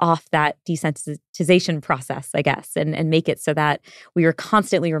stave off that desensitization process, I guess, and make it so that we were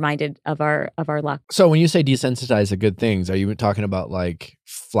constantly reminded of our luck. So when you say desensitize to good things, are you talking about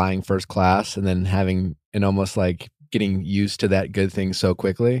flying first class and then having an almost getting used to that good thing so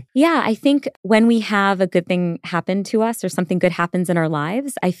quickly? Yeah, I think when we have a good thing happen to us, or something good happens in our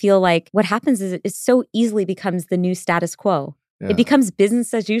lives, I feel like what happens is it so easily becomes the new status quo. It becomes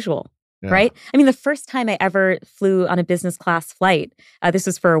business as usual. Right? I mean, the first time I ever flew on a business class flight, this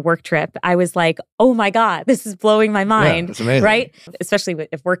was for a work trip, I was like, oh my God, this is blowing my mind. It's amazing. Right? Especially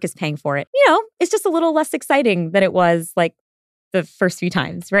if work is paying for it. It's just a little less exciting than it was the first few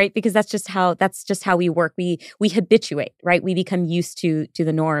times, right? Because that's just how we work. We habituate, right? We become used to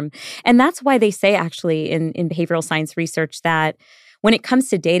the norm. And that's why they say actually in behavioral science research that when it comes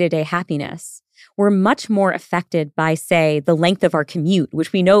to day-to-day happiness, we're much more affected by, say, the length of our commute,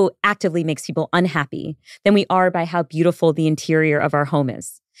 which we know actively makes people unhappy, than we are by how beautiful the interior of our home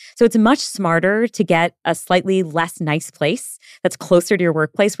is. So it's much smarter to get a slightly less nice place that's closer to your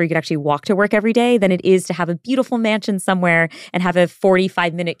workplace where you can actually walk to work every day than it is to have a beautiful mansion somewhere and have a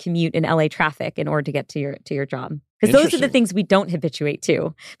 45-minute commute in LA traffic in order to get to your job. Because those are the things we don't habituate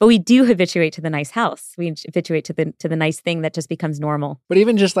to, but we do habituate to the nice house. We habituate to the nice thing that just becomes normal. But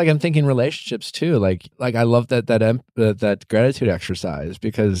even just like I'm thinking relationships too. Like I love that gratitude exercise,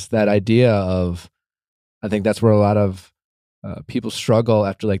 because that idea of, I think that's where a lot of people struggle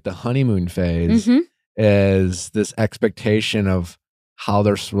after like the honeymoon phase, is this expectation of how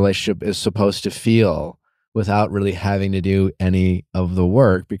their relationship is supposed to feel without really having to do any of the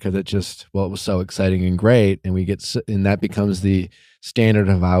work, because it was so exciting and great. And and that becomes the standard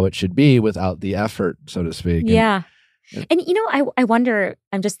of how it should be without the effort, so to speak. Yeah. And I wonder,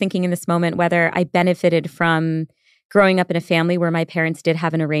 I'm just thinking in this moment whether I benefited from growing up in a family where my parents did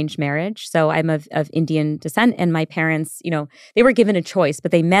have an arranged marriage. So I'm of Indian descent, and my parents, they were given a choice,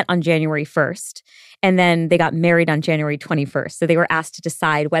 but they met on January 1st. And then they got married on January 21st. So they were asked to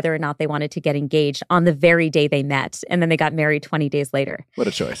decide whether or not they wanted to get engaged on the very day they met. And then they got married 20 days later. What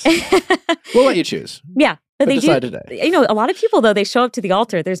a choice. We'll let you choose. Yeah. But they decide today. A lot of people, though, they show up to the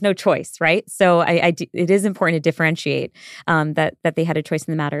altar. There's no choice, right? So it is important to differentiate that they had a choice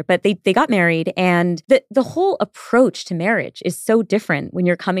in the matter. But they got married, and the whole approach to marriage is so different when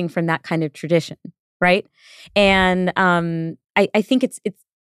you're coming from that kind of tradition, right? And I think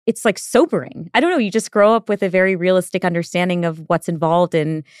it's like sobering. I don't know. You just grow up with a very realistic understanding of what's involved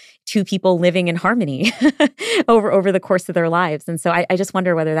in two people living in harmony over the course of their lives. And so I just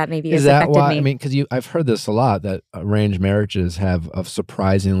wonder whether that maybe has affected me. I mean, because I've heard this a lot, that arranged marriages have a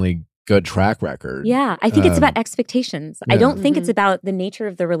surprisingly good track record. Yeah. I think it's about expectations. Yeah. I don't think it's about the nature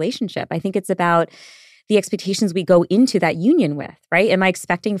of the relationship. I think it's about the expectations we go into that union with, right? Am I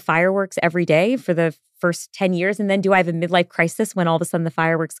expecting fireworks every day for the first 10 years? And then do I have a midlife crisis when all of a sudden the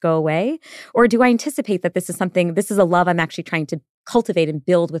fireworks go away? Or do I anticipate that this is a love I'm actually trying to cultivate and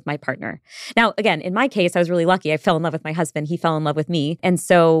build with my partner? Now, again, in my case, I was really lucky. I fell in love with my husband. He fell in love with me. And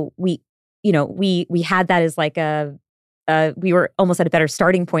so we had that as like we were almost at a better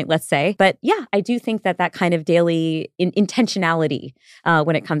starting point, let's say. But yeah, I do think that kind of daily intentionality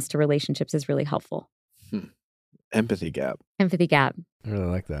when it comes to relationships is really helpful. Empathy gap. Empathy gap. I really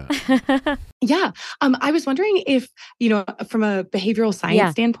like that. Yeah. I was wondering if, from a behavioral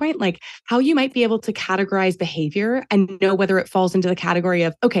science standpoint, like how you might be able to categorize behavior and know whether it falls into the category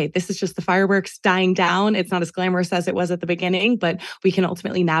of, okay, this is just the fireworks dying down. It's not as glamorous as it was at the beginning, but we can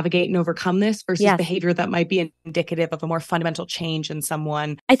ultimately navigate and overcome this, versus behavior that might be indicative of a more fundamental change in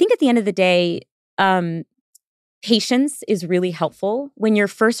someone. I think at the end of the day, patience is really helpful when you're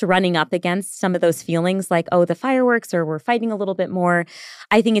first running up against some of those feelings like, oh, the fireworks, or we're fighting a little bit more.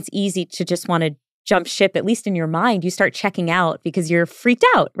 I think it's easy to just want to jump ship, at least in your mind. You start checking out because you're freaked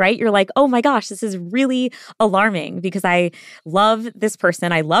out, right? You're like, oh my gosh, this is really alarming because I love this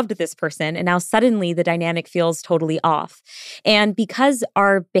person. I loved this person. And now suddenly the dynamic feels totally off. And because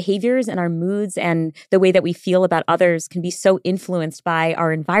our behaviors and our moods and the way that we feel about others can be so influenced by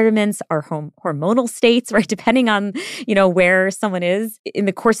our environments, our hormonal states, right? Depending on, where someone is in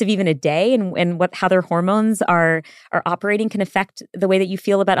the course of even a day and how their hormones are operating can affect the way that you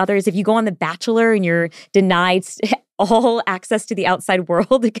feel about others. If you go on The Bachelor and you're denied all access to the outside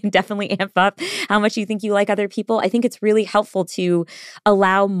world, it can definitely amp up how much you think you like other people. I think it's really helpful to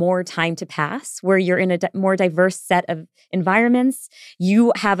allow more time to pass where you're in a more diverse set of environments.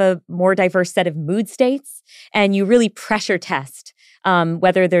 You have a more diverse set of mood states, and you really pressure test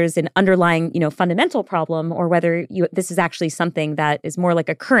whether there's an underlying, fundamental problem, or whether this is actually something that is more like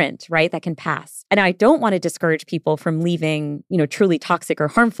a current, right, that can pass. And I don't want to discourage people from leaving, truly toxic or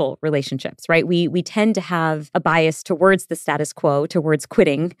harmful relationships, right? We tend to have a bias towards the status quo, towards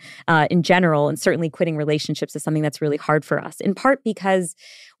quitting in general, and certainly quitting relationships is something that's really hard for us, in part because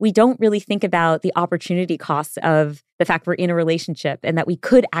we don't really think about the opportunity costs of the fact we're in a relationship and that we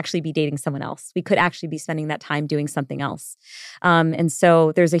could actually be dating someone else. We could actually be spending that time doing something else. And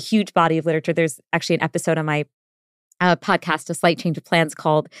so there's a huge body of literature. There's actually an episode on my podcast, A Slight Change of Plans,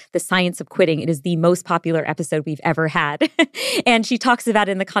 called The Science of Quitting. It is the most popular episode we've ever had. And she talks about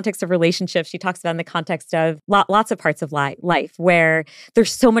it in the context of relationships. She talks about it in the context of lots of parts of life where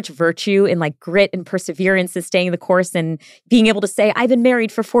there's so much virtue in like grit and perseverance and staying the course and being able to say, I've been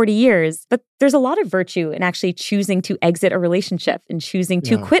married for 40 years. But there's a lot of virtue in actually choosing to exit a relationship and choosing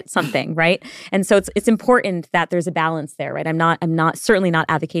to quit something, right? And so it's important that there's a balance there, right? I'm certainly not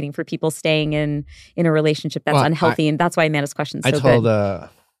advocating for people staying in a relationship that's unhealthy. And that's why Amanda's question is so good.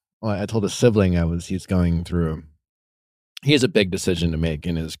 I told a sibling he's going through, he has a big decision to make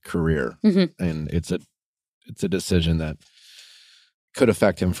in his career. Mm-hmm. And it's a decision that could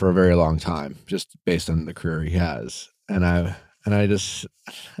affect him for a very long time, just based on the career he has. And I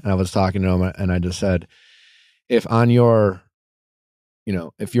was talking to him, and I just said, if your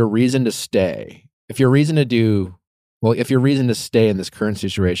reason to stay, if your reason to stay in this current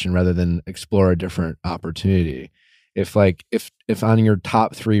situation rather than explore a different opportunity, if on your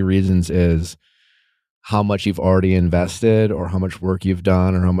top 3 reasons is how much you've already invested or how much work you've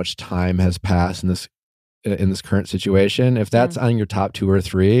done or how much time has passed in this current situation, if that's on your top 2 or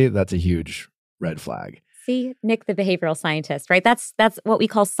 3, that's a huge red flag. See, Nick, the behavioral scientist, right? That's what we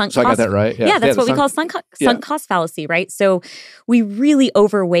call sunk cost. So I got that right? Yeah, that's what we call sunk cost fallacy, right? So we really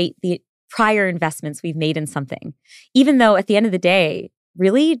overweight the prior investments we've made in something, even though at the end of the day,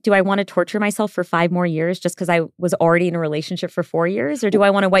 really, do I want to torture myself for 5 more years just because I was already in a relationship for 4 years? Or do I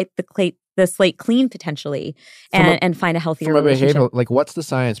want to wipe the slate clean potentially and find a healthier relationship? From a behavioral, what's the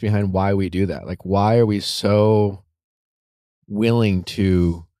science behind why we do that? Why are we so willing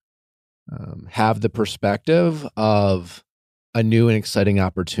to have the perspective of a new and exciting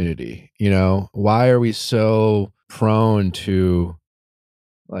opportunity? Why are we so prone to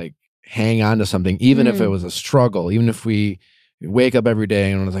hang on to something, even if it was a struggle, even if we wake up every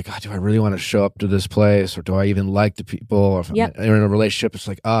day and it's like, do I really want to show up to this place, or do I even like the people? Or if I'm in a relationship, it's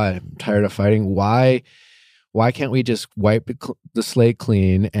I'm tired of fighting. Why can't we just wipe the slate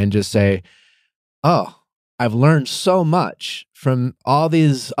clean and just say, oh, I've learned so much from all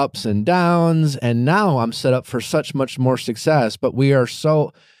these ups and downs, and now I'm set up for such much more success. But we are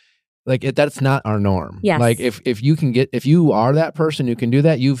so that's not our norm. Yes. If you are that person who can do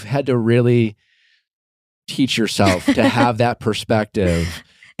that, you've had to really teach yourself to have that perspective,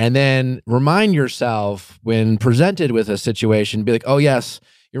 and then remind yourself when presented with a situation, be like, oh yes,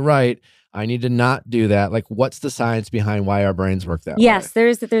 you're right, I need to not do that. What's the science behind why our brains work that way? Yes,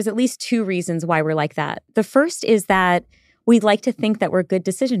 there's at least 2 reasons why we're like that. The first is that we like to think that we're good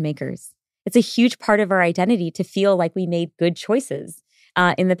decision makers. It's a huge part of our identity to feel like we made good choices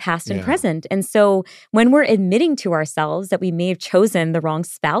in the past and present. And so when we're admitting to ourselves that we may have chosen the wrong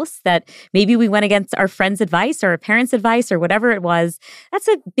spouse, that maybe we went against our friend's advice or our parents' advice or whatever it was, that's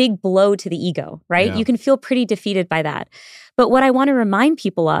a big blow to the ego, right? Yeah. You can feel pretty defeated by that. But what I want to remind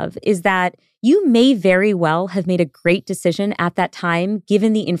people of is that you may very well have made a great decision at that time,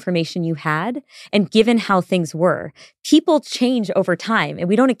 given the information you had and given how things were. People change over time, and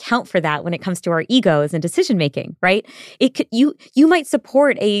we don't account for that when it comes to our egos and decision making, right? You might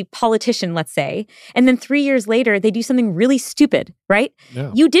support a politician, let's say, and then 3 years later, they do something really stupid, right?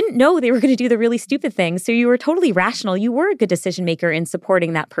 Yeah. You didn't know they were going to do the really stupid thing, so you were totally rational. You were a good decision maker in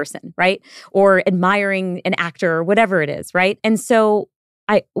supporting that person, right? Or admiring an actor or whatever it is, right? And so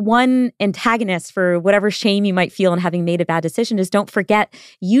one antagonist for whatever shame you might feel in having made a bad decision is, don't forget,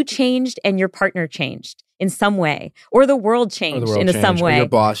 you changed and your partner changed in some way, or the world changed some way,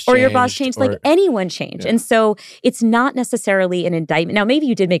 or your boss changed, anyone changed. Yeah. And so it's not necessarily an indictment. Now, maybe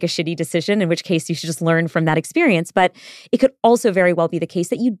you did make a shitty decision, in which case you should just learn from that experience, but it could also very well be the case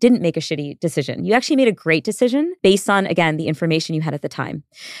that you didn't make a shitty decision. You actually made a great decision based on, again, the information you had at the time.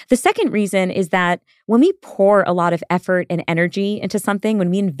 The second reason is that when we pour a lot of effort and energy into something,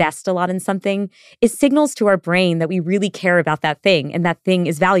 when we invest a lot in something, it signals to our brain that we really care about that thing and that thing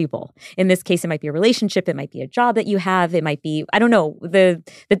is valuable. In this case, it might be a relationship, it might be a job that you have, it might be, I don't know, the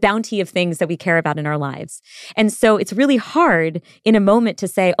bounty of things that we care about in our lives. And so it's really hard in a moment to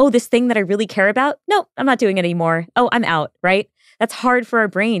say, oh, this thing that I really care about, no, I'm not doing it anymore. Oh, I'm out, right? That's hard for our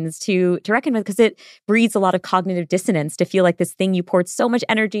brains to reckon with, because it breeds a lot of cognitive dissonance to feel like this thing you poured so much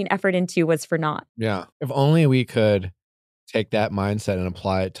energy and effort into was for naught. Yeah. If only we could take that mindset and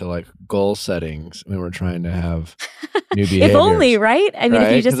apply it to goal settings when we're trying to have new behaviors. If only, right? I mean,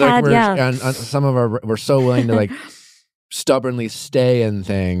 if you just had, and some of we're so willing to stubbornly stay in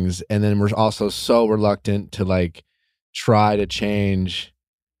things, and then we're also so reluctant to try to change,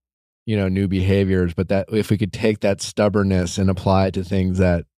 new behaviors. But that if we could take that stubbornness and apply it to things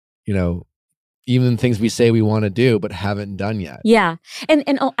that, even things we say we want to do but haven't done yet. Yeah.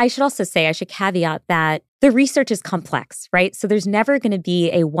 And I should also say, I should caveat that the research is complex, right? So there's never going to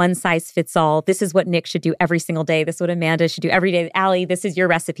be a one size fits all. This is what Nick should do every single day. This is what Amanda should do every day. Allie, this is your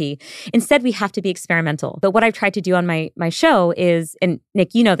recipe. Instead, we have to be experimental. But what I've tried to do on my show is, and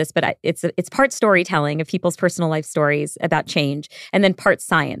Nick, you know this, but it's part storytelling of people's personal life stories about change, and then part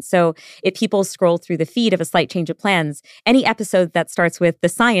science. So if people scroll through the feed of A Slight Change of Plans, any episode that starts with the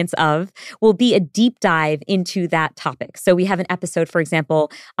science of will be a deep dive into that topic. So we have an episode, for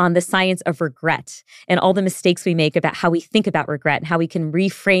example, on the science of regret and all all the mistakes we make, about how we think about regret and how we can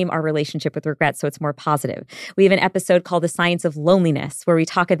reframe our relationship with regret so it's more positive. We have an episode called The Science of Loneliness, where we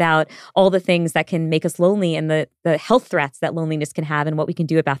talk about all the things that can make us lonely and the health threats that loneliness can have and what we can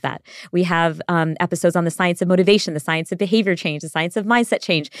do about that. We have episodes on the science of motivation, the science of behavior change, the science of mindset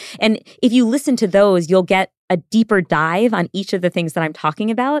change. And if you listen to those, you'll get a deeper dive on each of the things that I'm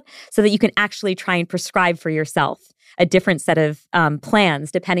talking about so that you can actually try and prescribe for yourself a different set of plans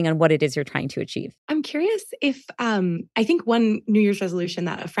depending on what it is you're trying to achieve. I'm curious if I think one New Year's resolution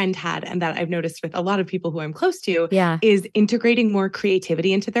that a friend had and that I've noticed with a lot of people who I'm close to is integrating more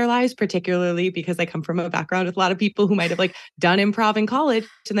creativity into their lives, particularly because I come from a background with a lot of people who might have like done improv in college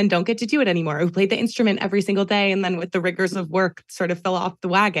and then don't get to do it anymore, who played the instrument every single day and then with the rigors of work sort of fell off the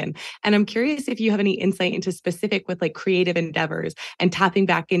wagon. And I'm curious if you have any insight into specific with like creative endeavors and tapping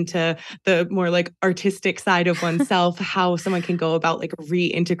back into the more like artistic side of oneself, how someone can go about like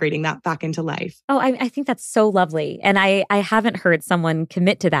reintegrating that back into life. Oh, I think that's so lovely. And I haven't heard someone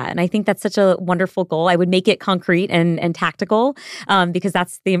commit to that. And I think that's such a wonderful goal. I would make it concrete and tactical because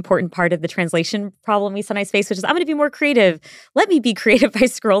that's the important part of the translation problem we sometimes face, which is I'm going to be more creative. Let me be creative by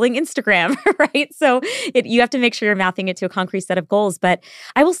scrolling Instagram, right? So you have to make sure you're mapping it to a concrete set of goals. But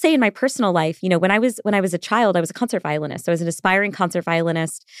I will say in my personal life, when I was a child, I was a concert violinist. I was an aspiring concert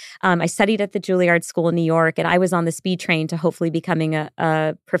violinist. I studied at the Juilliard School in New York, and I was on the speed train to hopefully becoming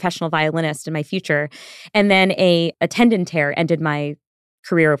a professional violinist in my future. And then a tendon tear ended my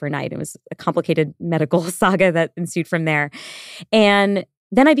career overnight. It was a complicated medical saga that ensued from there. And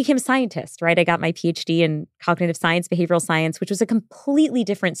then I became a scientist, right? I got my PhD in cognitive science, behavioral science, which was a completely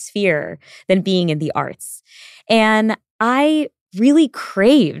different sphere than being in the arts. And I really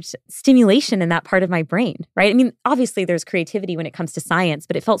craved stimulation in that part of my brain, right? I mean, obviously there's creativity when it comes to science,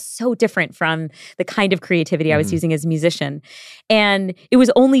 but it felt so different from the kind of creativity I was using as a musician. And it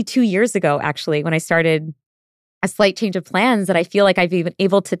was only 2 years ago, actually, when I started A Slight Change of Plans, that I feel like I've been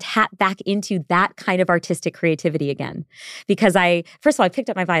able to tap back into that kind of artistic creativity again. Because first of all, I picked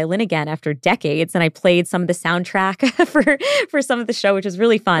up my violin again after decades, and I played some of the soundtrack for some of the show, which was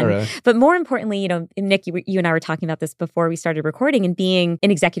really fun. Right. But more importantly, Nick, you and I were talking about this before we started recording, and being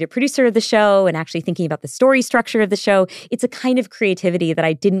an executive producer of the show and actually thinking about the story structure of the show, it's a kind of creativity that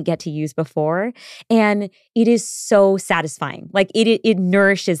I didn't get to use before. And it is so satisfying. Like it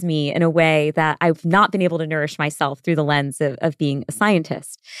nourishes me in a way that I've not been able to nourish myself through the lens of being a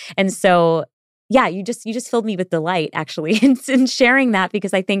scientist. And so, yeah, you just filled me with delight actually in sharing that,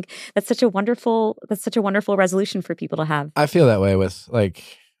 because I think that's such a wonderful resolution for people to have. I feel that way with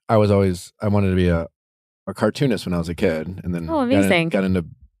I wanted to be a cartoonist when I was a kid, and then amazing. got into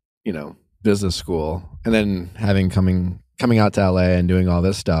business school, and then coming out to LA and doing all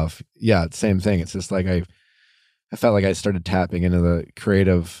this stuff. Yeah, same thing. It's just like I felt like I started tapping into the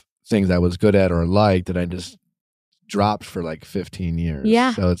creative things I was good at or liked that I just dropped for like 15 years.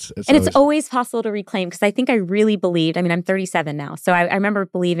 Yeah. So it's always possible to reclaim, because I think I really believed, I'm 37 now. So I remember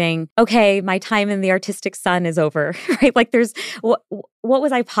believing, okay, my time in the artistic sun is over, right? Like what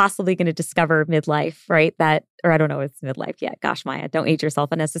was I possibly going to discover midlife, right? Or I don't know if it's midlife yet. Gosh, Maya, don't age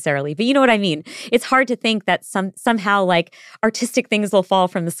yourself unnecessarily. But you know what I mean? It's hard to think that somehow like artistic things will fall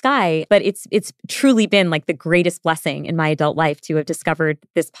from the sky, but it's truly been like the greatest blessing in my adult life to have discovered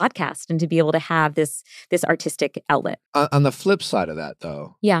this podcast and to be able to have this artistic outlet. On the flip side of that,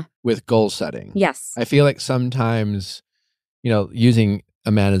 though, yeah, with goal setting, yes, I feel like sometimes, using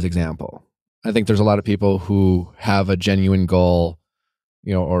Amanda's example, I think there's a lot of people who have a genuine goal,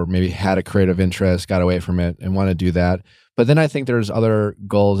 or maybe had a creative interest, got away from it, and want to do that. But then I think there's other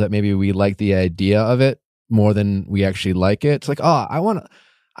goals that maybe we like the idea of it more than we actually like it. It's like, oh, I want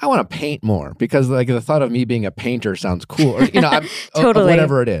to paint more because like the thought of me being a painter sounds cool, or totally.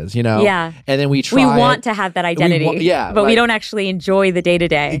 Whatever it is, Yeah. And then we want to have that identity, but we don't actually enjoy the day to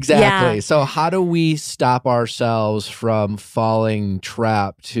day. Exactly. Yeah. So how do we stop ourselves from falling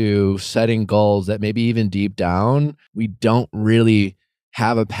trap to setting goals that maybe even deep down we don't really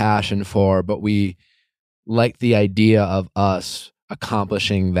have a passion for, but we like the idea of us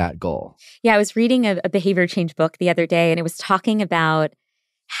accomplishing that goal? Yeah, I was reading a behavior change book the other day, and it was talking about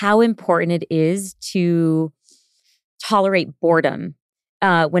how important it is to tolerate boredom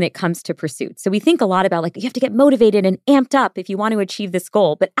when it comes to pursuits. So we think a lot about like, you have to get motivated and amped up if you want to achieve this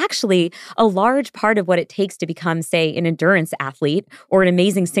goal. But actually, a large part of what it takes to become, say, an endurance athlete or an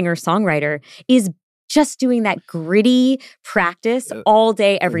amazing singer-songwriter is just doing that gritty practice all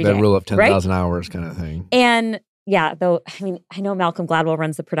day, every day. The rule of 10,000 right? hours kind of thing. And yeah, though, I know Malcolm Gladwell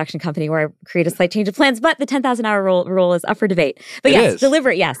runs the production company where I create A Slight Change of Plans, but the 10,000 hour rule is up for debate. But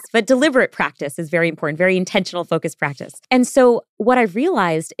deliberate practice is very important, very intentional, focused practice. And so what I've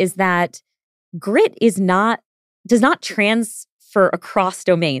realized is that grit does not transfer across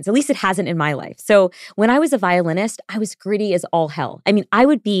domains. At least it hasn't in my life. So when I was a violinist, I was gritty as all hell. I mean, I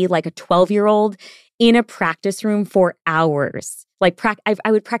would be like a 12-year-old in a practice room for hours. Like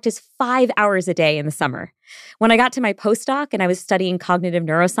I would practice 5 hours a day in the summer. When I got to my postdoc and I was studying cognitive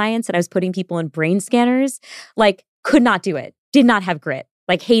neuroscience and I was putting people in brain scanners, like could not do it, did not have grit,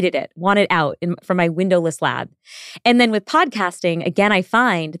 like hated it, wanted out from my windowless lab. And then with podcasting, again, I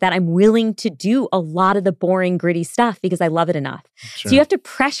find that I'm willing to do a lot of the boring, gritty stuff because I love it enough. Sure. So you have to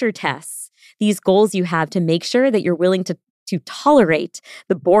pressure test these goals you have to make sure that you're willing to tolerate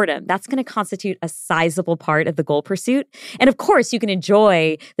the boredom. That's going to constitute a sizable part of the goal pursuit. And of course, you can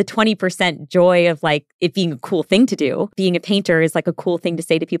enjoy the 20% joy of like it being a cool thing to do. Being a painter is like a cool thing to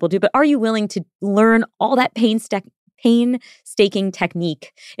say to people do. But are you willing to learn all that painstaking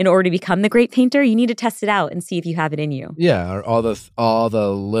technique in order to become the great painter? You need to test it out and see if you have it in you. Yeah, or all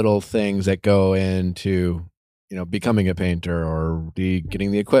the little things that go into, becoming a painter or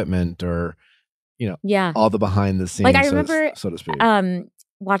getting the equipment or all the behind the scenes. Like I remember, so to speak.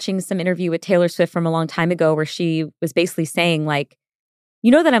 Watching some interview with Taylor Swift from a long time ago where she was basically saying like,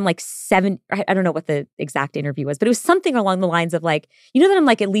 that I'm like I don't know what the exact interview was, but it was something along the lines of like, that I'm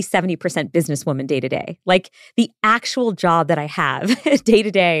like at least 70% businesswoman day to day. Like the actual job that I have day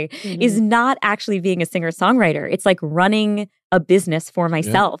to day is not actually being a singer-songwriter. It's like running a business for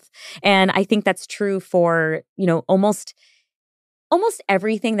myself. Yeah. And I think that's true for, almost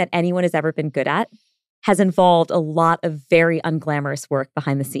everything that anyone has ever been good at has involved a lot of very unglamorous work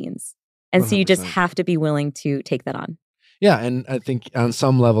behind the snes. And 100%. So you just have to be willing to take that on. Yeah. And I think on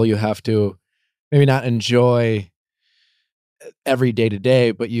some level you have to maybe not enjoy every day to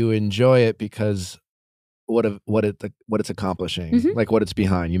day, but you enjoy it because what it's accomplishing, like what it's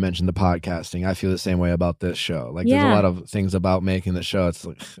behind. You mentioned the podcasting. I feel the same way about this show. Like there's a lot of things about making the show. It's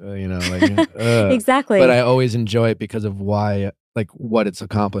like, exactly. But I always enjoy it because of why, like what it's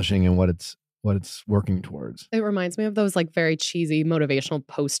accomplishing and what it's working towards. It reminds me of those like very cheesy motivational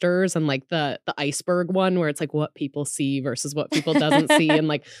posters and like the iceberg one where it's like what people see versus what people doesn't see and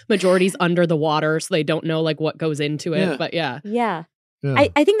like majority's under the water so they don't know like what goes into it. Yeah. But yeah.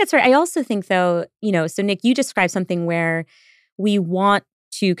 I think that's right. I also think though, so Nick, you described something where we want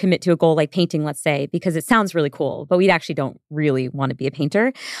to commit to a goal like painting, let's say, because it sounds really cool, but we actually don't really want to be a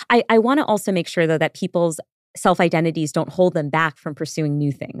painter. I want to also make sure though that people's self-identities don't hold them back from pursuing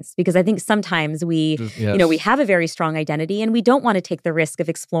new things. Because I think sometimes we have a very strong identity and we don't want to take the risk of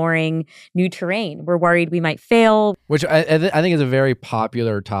exploring new terrain. We're worried we might fail. Which I think is a very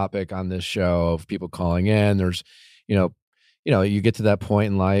popular topic on this show of people calling in. There's, you get to that point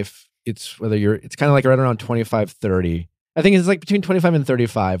in life, it's kind of like right around 25, 30. I think it's like between 25 and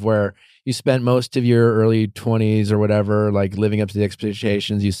 35 where you spent most of your early 20s or whatever, like living up to the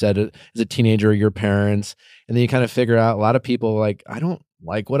expectations you set as a teenager, your parents. And then you kind of figure out a lot of people like, I don't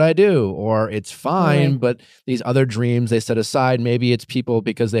like what I do, or it's fine, but these other dreams they set aside, maybe it's people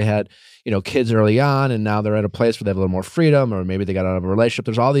because they had, kids early on and now they're at a place where they have a little more freedom, or maybe they got out of a relationship.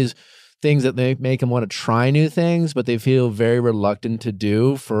 There's all these things that they make them want to try new things, but they feel very reluctant to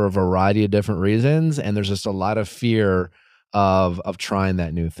do for a variety of different reasons. And there's just a lot of fear of trying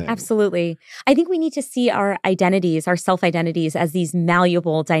that new thing. Absolutely. I think we need to see our identities, our self-identities as these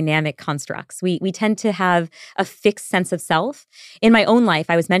malleable, dynamic constructs. We tend to have a fixed sense of self. In my own life,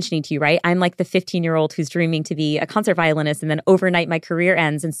 I was mentioning to you, right? I'm like the 15-year-old who's dreaming to be a concert violinist, and then overnight my career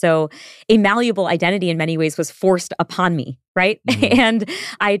ends. And so a malleable identity in many ways was forced upon me, right? And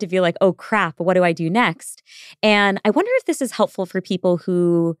I had to feel like, oh crap, what do I do next? And I wonder if this is helpful for people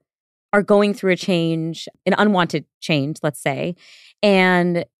who are going through a change, an unwanted change, let's say,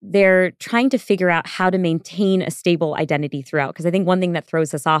 and they're trying to figure out how to maintain a stable identity throughout. Because I think one thing that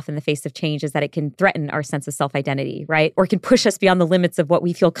throws us off in the face of change is that it can threaten our sense of self-identity, right? Or can push us beyond the limits of what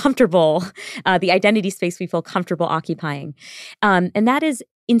we feel comfortable, the identity space we feel comfortable occupying. And that is,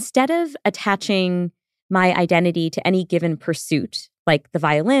 instead of attaching my identity to any given pursuit, like the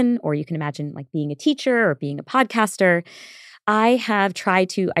violin, or you can imagine like being a teacher or being a podcaster, I have tried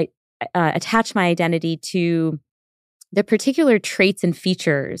to attach my identity to the particular traits and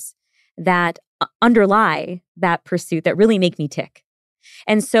features that underlie that pursuit that really make me tick.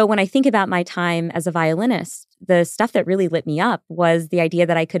 And so when I think about my time as a violinist, the stuff that really lit me up was the idea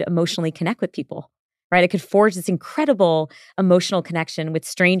that I could emotionally connect with people, right? I could forge this incredible emotional connection with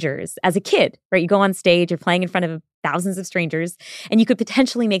strangers as a kid, right? You go on stage, you're playing in front of thousands of strangers, and you could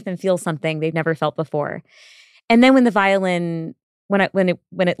potentially make them feel something they've never felt before. And then when the violin when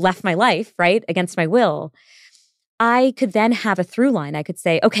it left my life, right, against my will, I could then have a through line. I could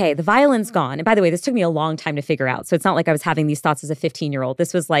say, okay, the violin's gone. And by the way, this took me a long time to figure out. So it's not like I was having these thoughts as a 15-year-old.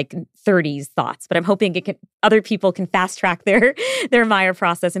 This was like 30s thoughts, but I'm hoping other people can fast track their Maya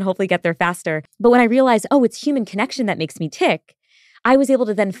process and hopefully get there faster. But when I realized, oh, it's human connection that makes me tick, I was able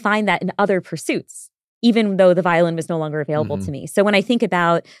to then find that in other pursuits, even though the violin was no longer available to me. So when I think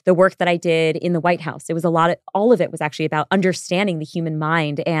about the work that I did in the White House, it was all of it was actually about understanding the human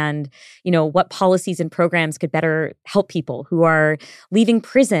mind and, what policies and programs could better help people who are leaving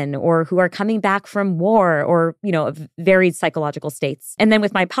prison or who are coming back from war or, varied psychological states. And then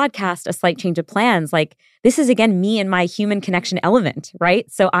with my podcast, A Slight Change of Plans, like this is again me and my human connection element,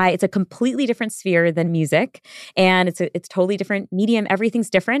 right? So it's a completely different sphere than music, and it's totally different medium. Everything's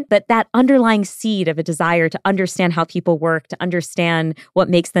different, but that underlying seed of a desire to understand how people work, to understand what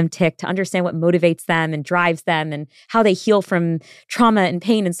makes them tick, to understand what motivates them and drives them, and how they heal from trauma and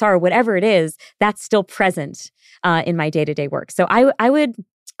pain and sorrow, whatever it is, that's still present in my day-to-day work. So I would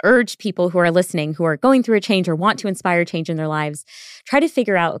urge people who are listening, who are going through a change or want to inspire change in their lives, try to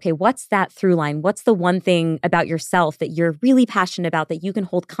figure out, okay, what's that through line? What's the one thing about yourself that you're really passionate about that you can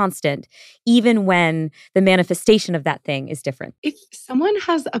hold constant, even when the manifestation of that thing is different? If someone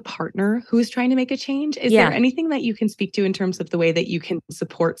has a partner who is trying to make a change, is there anything that you can speak to in terms of the way that you can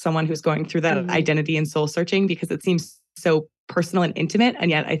support someone who's going through that identity and soul searching? Because it seems so personal and intimate. And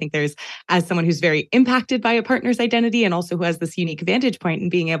yet I think as someone who's very impacted by a partner's identity and also who has this unique vantage point in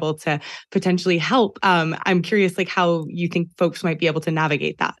being able to potentially help, I'm curious how you think folks might be able to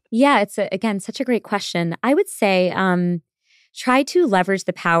navigate that. Yeah, it's again, such a great question. I would say, try to leverage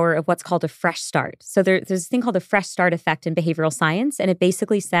the power of what's called a fresh start. So there's this thing called the fresh start effect in behavioral science. And it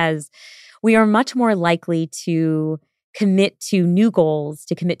basically says we are much more likely to commit to new goals,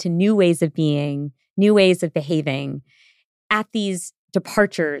 to commit to new ways of being, new ways of behaving at these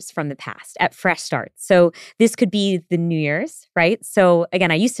departures from the past, at fresh starts. So this could be the New Year's, right? So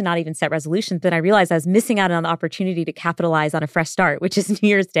again, I used to not even set resolutions, but I realized I was missing out on the opportunity to capitalize on a fresh start, which is New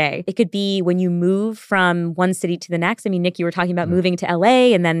Year's Day. It could be when you move from one city to the next. I mean, Nick, you were talking about moving to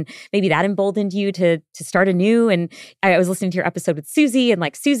LA, and then maybe that emboldened you to start anew. And I was listening to your episode with Susie, and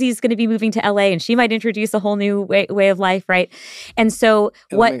Susie's going to be moving to LA, and she might introduce a whole new way of life, right? And so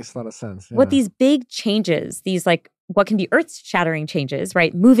that makes a lot of sense. Yeah. What these big changes, these what can be earth-shattering changes,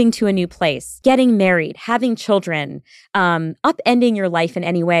 right? Moving to a new place, getting married, having children, upending your life in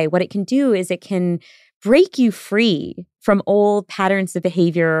any way. What it can do is it can break you free from old patterns of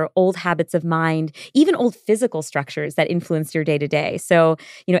behavior, old habits of mind, even old physical structures that influence your day-to-day. So,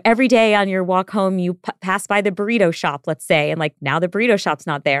 every day on your walk home, you pass by the burrito shop, let's say, and now the burrito shop's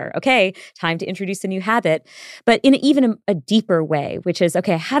not there. Okay, time to introduce a new habit. But in even a deeper way, which is,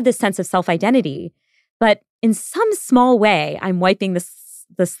 okay, I have this sense of self-identity, but in some small way, I'm wiping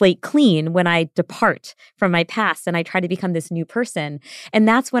the slate clean when I depart from my past and I try to become this new person. And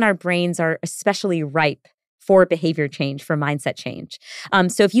that's when our brains are especially ripe for behavior change, for mindset change.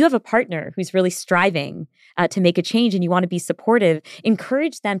 So if you have a partner who's really striving to make a change and you want to be supportive,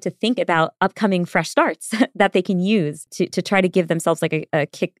 encourage them to think about upcoming fresh starts that they can use to try to give themselves a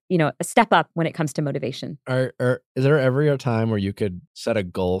kick, a step up when it comes to motivation. Is there ever a time where you could set a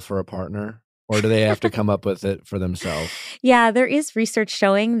goal for a partner? Or do they have to come up with it for themselves? Yeah, there is research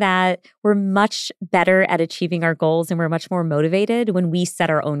showing that we're much better at achieving our goals and we're much more motivated when we set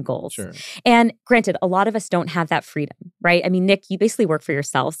our own goals. Sure. And granted, a lot of us don't have that freedom, right? I mean, Nick, you basically work for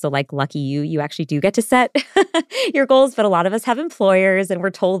yourself. So lucky you actually do get to set your goals. But a lot of us have employers and we're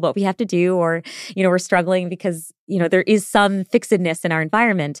told what we have to do, or, we're struggling because, there is some fixedness in our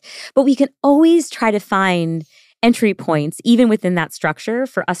environment. But we can always try to find entry points, even within that structure,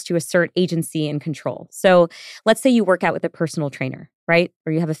 for us to assert agency and control. So let's say you work out with a personal trainer, right?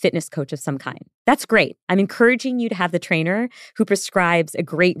 Or you have a fitness coach of some kind. That's great. I'm encouraging you to have the trainer who prescribes a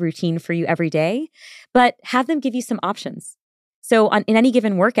great routine for you every day, but have them give you some options. So in any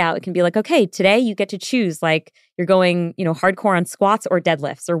given workout, it can be okay, today you get to choose, you're going, hardcore on squats or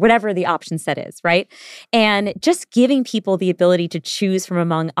deadlifts or whatever the option set is, right? And just giving people the ability to choose from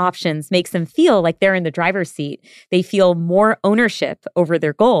among options makes them feel like they're in the driver's seat. They feel more ownership over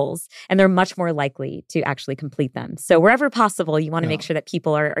their goals, and they're much more likely to actually complete them. So wherever possible, you want to make sure that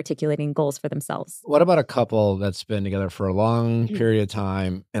people are articulating goals for themselves. What about a couple that's been together for a long period of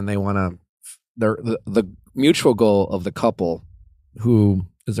time, and they want to, the mutual goal of the couple, who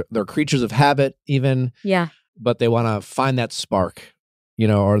they're creatures of habit even, but they want to find that spark,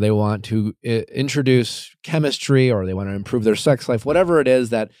 or they want to introduce chemistry, or they want to improve their sex life, whatever it is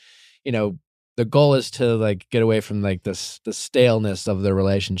that, the goal is to get away from the staleness of their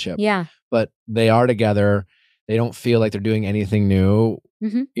relationship. Yeah. But they are together. They don't feel like they're doing anything new.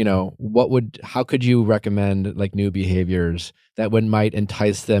 Mhm. how could you recommend like new behaviors that might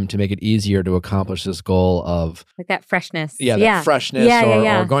entice them to make it easier to accomplish this goal of Like that freshness. that freshness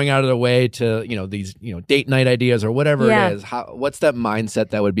Yeah. or going out of the way to, these, date night ideas or whatever Yeah. it is. What's that mindset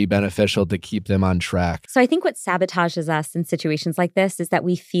that would be beneficial to keep them on track? So I think what sabotages us in situations like this is that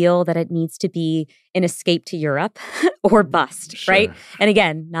we feel that it needs to be an escape to Europe or bust, Sure. right? And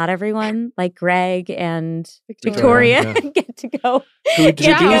again, not everyone like Greg and Victoria, Victoria get to go. Who get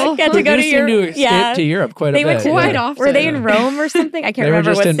to go to seem to Europe. escape to Europe quite a They bit. went to Quite often. Were they in Rome or something? I can't They were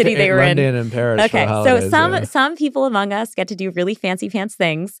remember just what city they were in. London and Paris. Okay, for holidays, so some people among us get to do really fancy pants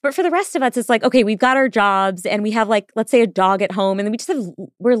things, but for the rest of us, it's like, okay, we've got our jobs and we have like, let's say a dog at home, and then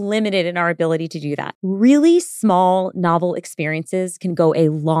we're limited in our ability to do that. Really small, novel experiences can go a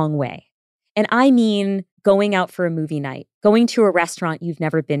long way. And I mean going out for a movie night, going to a restaurant you've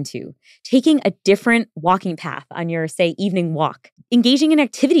never been to, taking a different walking path on your, say, evening walk, engaging in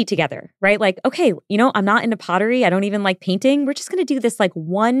activity together, right? Like, okay, I'm not into pottery. I don't even like painting. We're just going to do this like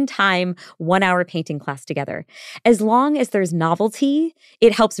 1-hour painting class together. As long as there's novelty,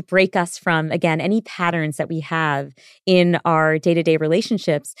 it helps break us from, again, any patterns that we have in our day-to-day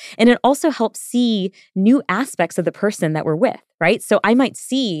relationships. And it also helps see new aspects of the person that we're with, right? So I might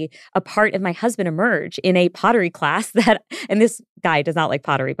see a part of my husband emerge in a pottery class and this guy does not like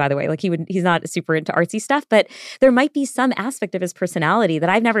pottery, by the way. Like he's not super into artsy stuff, but there might be some aspect of his personality that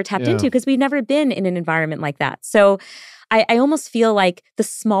I've never tapped into because we've never been in an environment like that. So I almost feel like the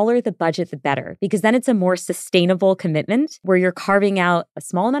smaller the budget, the better, because then it's a more sustainable commitment where you're carving out a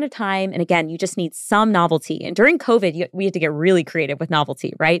small amount of time. And again, you just need some novelty. And during COVID, we had to get really creative with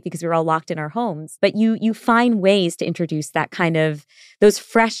novelty, right? Because we were all locked in our homes. But you find ways to introduce that kind of those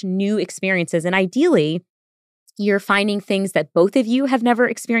fresh new experiences. And ideally, you're finding things that both of you have never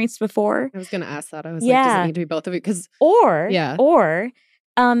experienced before. I was going to ask that. I was like, does it need to be both of you? Or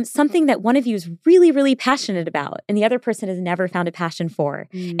something that one of you is really, really passionate about and the other person has never found a passion for.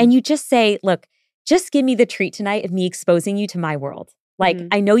 And you just say, look, just give me the treat tonight of me exposing you to my world. Like,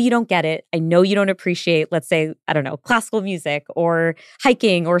 I know you don't get it. I know you don't appreciate, let's say, I don't know, classical music or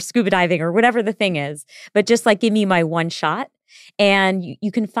hiking or scuba diving or whatever the thing is. But just like, give me my one shot. And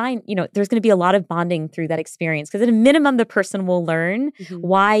you can find, there's going to be a lot of bonding through that experience. Because at a minimum, the person will learn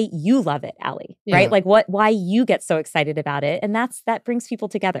why you love it, Allie, right? Like why you get so excited about it. And that brings people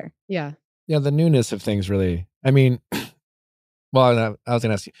together. Yeah. Yeah, the newness of things really, I mean, well, I was going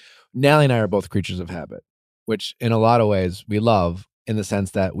to ask you, Nally and I are both creatures of habit, which in a lot of ways we love in the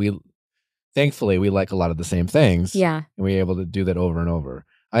sense that thankfully, we like a lot of the same things. Yeah. And we're able to do that over and over.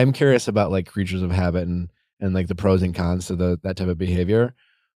 I'm curious about like creatures of habit and like the pros and cons to that type of behavior.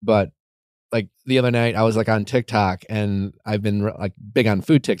 But like the other night I was like on TikTok and I've been like big on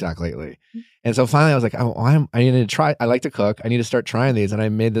food TikTok lately. And so finally I was like, I need to try. I like to cook. I need to start trying these. And I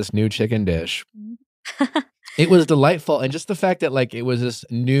made this new chicken dish. It was delightful. And just the fact that like, it was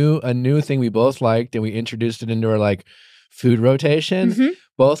a new thing we both liked and we introduced it into our like food rotation,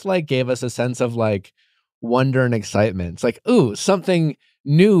 both like gave us a sense of like wonder and excitement. It's like, ooh, something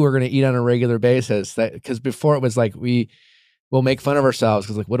new we're going to eat on a regular basis. Because before it was like we'll make fun of ourselves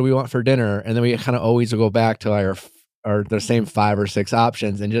because like, what do we want for dinner? And then we kind of always go back to the same 5 or 6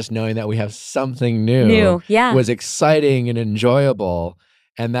 options, and just knowing that we have something new was exciting and enjoyable.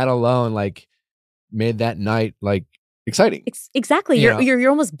 And that alone like made that night like exciting. Exactly. You're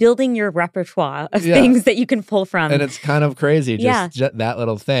almost building your repertoire of things that you can pull from. And it's kind of crazy, just that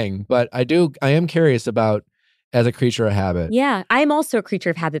little thing. But I am curious about as a creature of habit. Yeah. I'm also a creature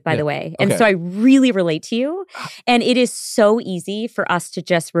of habit, by the way. And so I really relate to you. And it is so easy for us to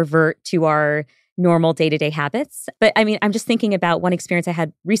just revert to our normal day-to-day habits. But I mean, I'm just thinking about one experience I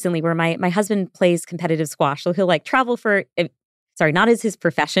had recently where my husband plays competitive squash. So he'll like travel for... not as his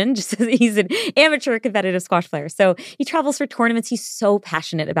profession, just as he's an amateur competitive squash player. So he travels for tournaments. He's so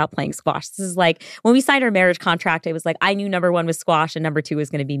passionate about playing squash. This is like, when we signed our marriage contract, it was like, I knew number 1 was squash and number 2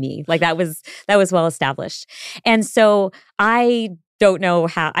 was going to be me. Like that was well established. And so I don't know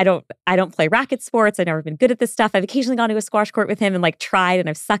how, I don't play racket sports. I've never been good at this stuff. I've occasionally gone to a squash court with him and like tried and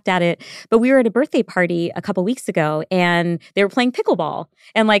I've sucked at it. But we were at a birthday party a couple weeks ago and they were playing pickleball.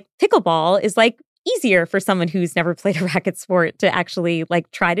 And like pickleball is like easier for someone who's never played a racket sport to actually like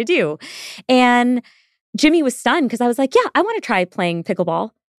try to do. And Jimmy was stunned because I was like, yeah, I want to try playing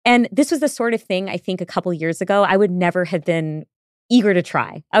pickleball. And this was the sort of thing I think a couple years ago I would never have been eager to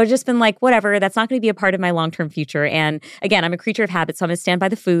try. I would just been like, whatever, that's not going to be a part of my long-term future. And again, I'm a creature of habit, so I'm going to stand by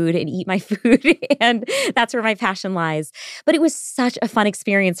the food and eat my food. And that's where my passion lies. But it was such a fun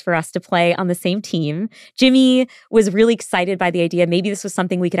experience for us to play on the same team. Jimmy was really excited by the idea. Maybe this was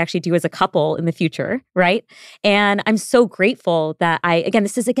something we could actually do as a couple in the future, right? And I'm so grateful that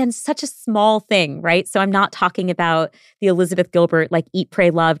this is such a small thing, right? So I'm not talking about the Elizabeth Gilbert, like eat, pray,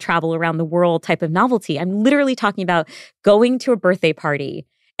 love, travel around the world type of novelty. I'm literally talking about going to a birthday party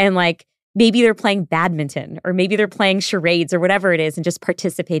and like maybe they're playing badminton or maybe they're playing charades or whatever it is and just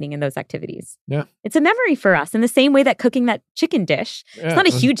participating in those activities. Yeah. It's a memory for us in the same way that cooking that chicken dish. Yeah. It's not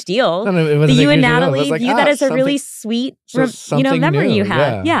a huge deal. No, it wasn't That you a and huge deal. It Natalie was like, view that as a really sweet memory new. you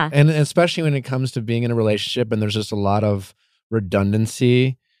had. Yeah. And especially when it comes to being in a relationship and there's just a lot of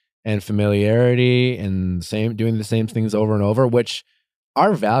redundancy and familiarity and doing the same things over and over, which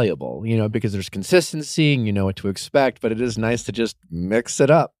are valuable, because there's consistency and you know what to expect, but it is nice to just mix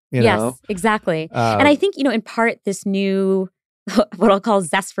it up, you know? Yes, exactly. And I think, in part, this new, what I'll call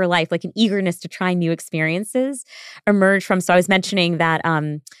zest for life, like an eagerness to try new experiences emerged from, so I was mentioning that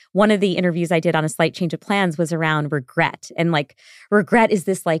one of the interviews I did on A Slight Change of Plans was around regret. And like regret is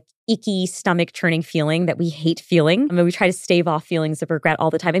this like icky stomach churning feeling that we hate feeling. I mean, we try to stave off feelings of regret all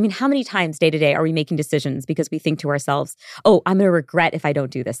the time. I mean, how many times day to day are we making decisions because we think to ourselves, oh, I'm going to regret if I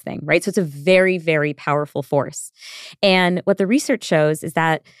don't do this thing, right? So it's a very, very powerful force. And what the research shows is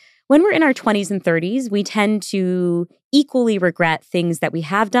that when we're in our 20s and 30s, we tend to equally regret things that we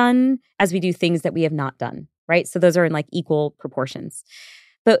have done as we do things that we have not done, right? So those are in like equal proportions.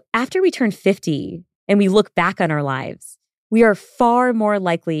 But after we turn 50 and we look back on our lives, we are far more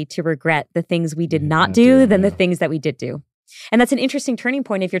likely to regret the things we did not do than the things that we did do. And that's an interesting turning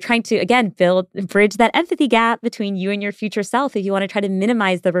point if you're trying to, again, bridge that empathy gap between you and your future self. If you want to try to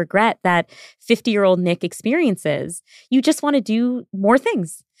minimize the regret that 50-year-old Nick experiences, you just want to do more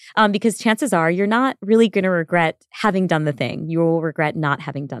things. Because chances are you're not really going to regret having done the thing. You will regret not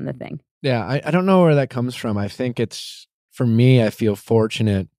having done the thing. Yeah, I don't know where that comes from. I think it's, for me, I feel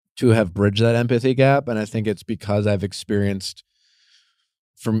fortunate to have bridged that empathy gap. And I think it's because I've experienced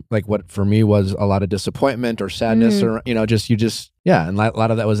what for me was a lot of disappointment or sadness or, and a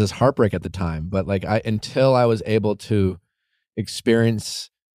lot of that was this heartbreak at the time. But like until I was able to experience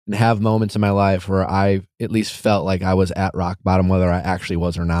and have moments in my life where I at least felt like I was at rock bottom, whether I actually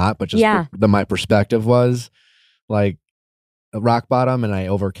was or not, but just my perspective was like rock bottom and I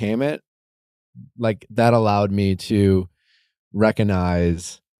overcame it. Like that allowed me to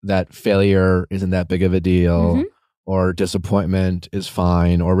recognize that failure isn't that big of a deal, or disappointment is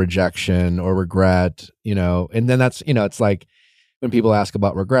fine, or rejection or regret, and then that's, it's like when people ask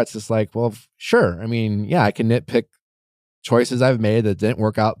about regrets, it's like, well, sure. I mean, yeah, I can nitpick choices I've made that didn't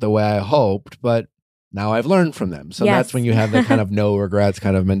work out the way I hoped, but now I've learned from them. So that's when you have the kind of no regrets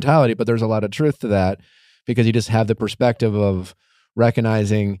kind of mentality, but there's a lot of truth to that because you just have the perspective of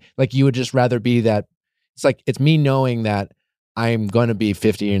recognizing, like you would just rather be that. It's like, it's me knowing that I'm going to be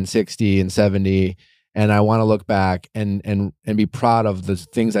 50 and 60 and 70 and I want to look back and be proud of the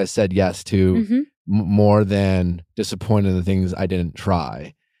things I said yes to more than disappointed in the things I didn't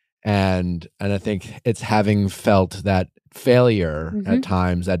try. And I think it's having felt that failure at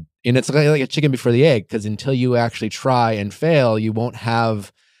times and it's like a chicken before the egg, because until you actually try and fail, you won't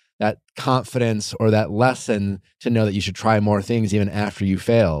have that confidence or that lesson to know that you should try more things even after you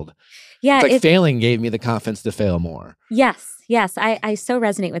failed. Yeah, it's like failing gave me the confidence to fail more. Yes. I so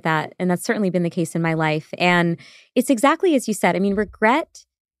resonate with that. And that's certainly been the case in my life. And it's exactly as you said. I mean, regret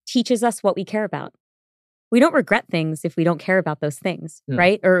teaches us what we care about. We don't regret things if we don't care about those things,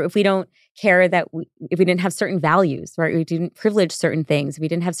 right? Or if we don't care if we didn't have certain values, right? We didn't privilege certain things. If we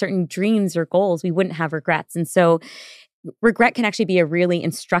didn't have certain dreams or goals, we wouldn't have regrets. And so regret can actually be a really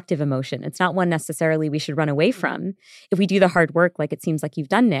instructive emotion. It's not one necessarily we should run away from. If we do the hard work, like it seems like you've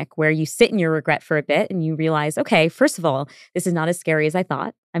done, Nick, where you sit in your regret for a bit and you realize, okay, first of all, this is not as scary as I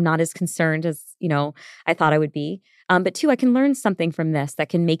thought. I'm not as concerned as, I thought I would be. But two, I can learn something from this that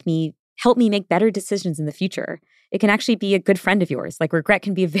can help me make better decisions in the future. It can actually be a good friend of yours. Like regret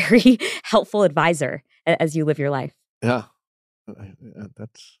can be a very helpful advisor as you live your life. Yeah,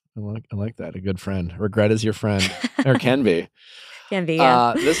 I like that. A good friend. Regret is your friend, or can be. Can be,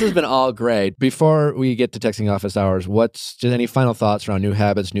 yeah. This has been all great. Before we get to texting office hours, what's just any final thoughts around new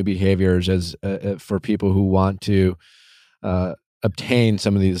habits, new behaviors as for people who want to obtain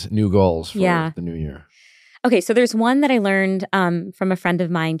some of these new goals for the new year? Okay, so there's one that I learned from a friend of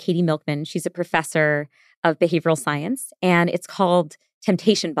mine, Katie Milkman. She's a professor of behavioral science, and it's called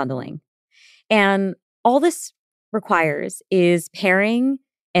temptation bundling. And all this requires is pairing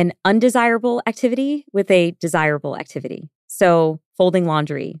an undesirable activity with a desirable activity. So folding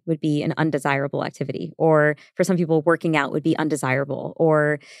laundry would be an undesirable activity, or for some people, working out would be undesirable,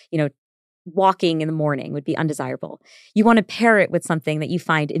 or, walking in the morning would be undesirable. You want to pair it with something that you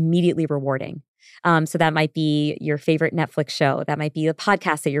find immediately rewarding. So that might be your favorite Netflix show. That might be a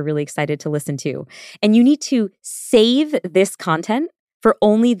podcast that you're really excited to listen to. And you need to save this content for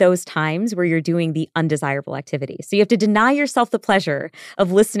only those times where you're doing the undesirable activity. So you have to deny yourself the pleasure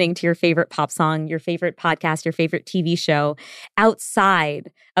of listening to your favorite pop song, your favorite podcast, your favorite TV show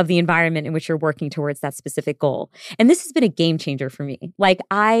outside of the environment in which you're working towards that specific goal. And this has been a game changer for me. Like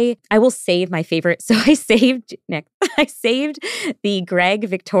I will save my favorite. So I saved the Greg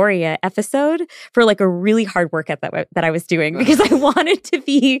Victoria episode for like a really hard workout that I was doing, because I wanted to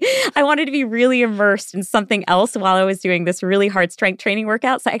be really immersed in something else while I was doing this really hard strength training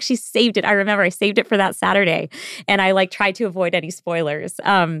workout. So I actually saved it. I remember I saved it for that Saturday, and I like tried to avoid any spoilers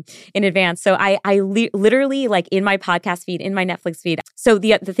in advance. So I literally, like, in my podcast feed, in my Netflix feed. So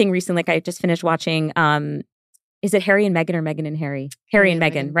the thing recently, like, I just finished watching, is it Harry and Meghan or Meghan and Harry? Harry and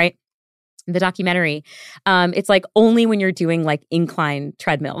Meghan, right? The documentary. It's like only when you're doing like incline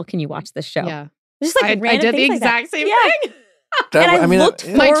treadmill can you watch this show. Yeah. Just like I did the exact same thing. And I looked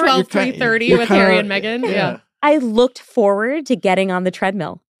forward. My 12-3:30 with Harry and Meghan. Yeah. I looked forward to getting on the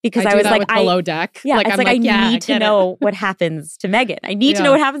treadmill, because I was like, below deck. Yeah, like, it's I'm like, I need to know it. what happens to Meghan. I need to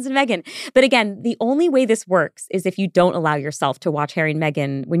know what happens to Meghan. But again, the only way this works is if you don't allow yourself to watch Harry and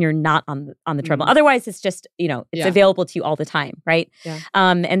Meghan when you're not on the treadmill. Otherwise, it's just, it's available to you all the time, right? Yeah.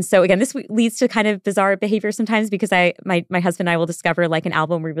 And so again, this leads to kind of bizarre behavior sometimes, because my husband and I will discover like an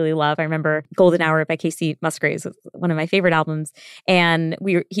album we really love. I remember Golden Hour by Casey Musgraves, one of my favorite albums. And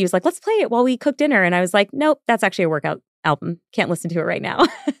he was like, let's play it while we cook dinner. And I was like, nope, that's actually a workout album. Can't listen to it right now.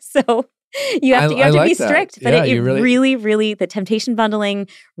 So you have to be strict, but it really, the temptation bundling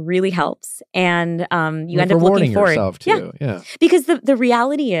really helps. And you end up looking forward. Yourself too. Yeah. Because the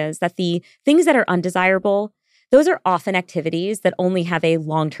reality is that the things that are undesirable, those are often activities that only have a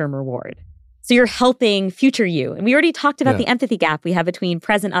long-term reward. So you're helping future you. And we already talked about the empathy gap we have between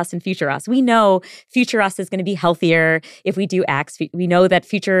present us and future us. We know future us is going to be healthier if we do X. We know that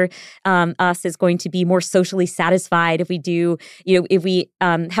future us is going to be more socially satisfied if we do, if we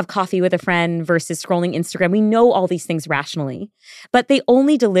have coffee with a friend versus scrolling Instagram. We know all these things rationally, but they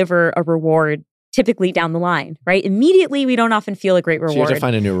only deliver a reward typically down the line, right? Immediately, we don't often feel a great reward. So you have to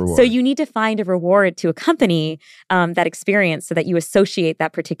find a new reward. So you need to find a reward to accompany that experience, so that you associate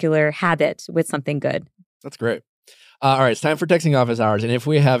that particular habit with something good. That's great. All right, it's time for Texting Office Hours. And if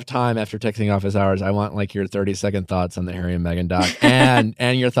we have time after Texting Office Hours, I want like your 30-second thoughts on the Harry and Meghan doc and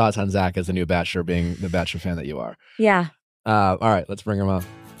your thoughts on Zach as the new Bachelor, being the Bachelor fan that you are. Yeah. All right, let's bring him on.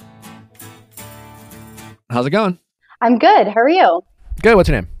 How's it going? I'm good. How are you? Good. What's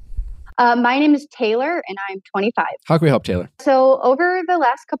your name? My name is Taylor, and I'm 25. How can we help, Taylor? So over the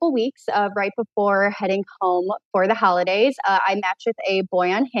last couple weeks, right before heading home for the holidays, I matched with a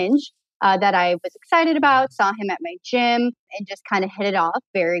boy on Hinge that I was excited about, saw him at my gym, and just kind of hit it off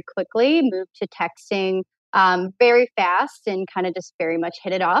very quickly, moved to texting very fast, and kind of just very much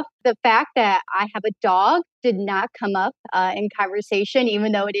hit it off. The fact that I have a dog did not come up in conversation,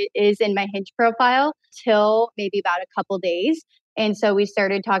 even though it is in my Hinge profile, till maybe about a couple days. And so we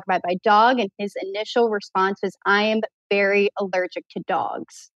started talking about my dog, and his initial response was, I am very allergic to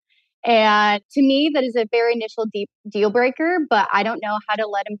dogs. And to me, that is a very initial deal breaker, but I don't know how to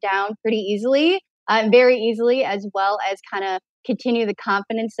let him down pretty easily, very easily, as well as kind of continue the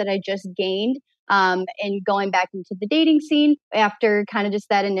confidence that I just gained and going back into the dating scene after kind of just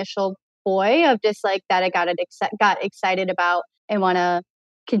that initial boy of just like that I got excited about and want to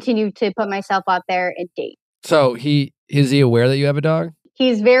continue to put myself out there and date. So is he aware that you have a dog?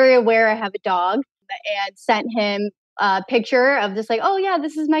 He's very aware I have a dog, and sent him a picture of just like, oh yeah,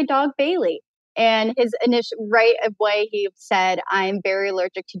 this is my dog Bailey. And his initial right away, he said, I'm very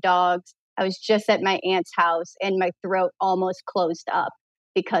allergic to dogs. I was just at my aunt's house and my throat almost closed up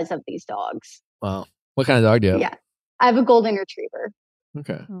because of these dogs. Wow. What kind of dog do you have? Yeah. I have a golden retriever.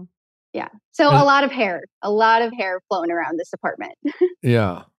 Okay. Yeah. So a lot of hair floating around this apartment.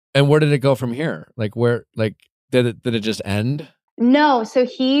 Yeah. And where did it go from here? Like did it just end? No. So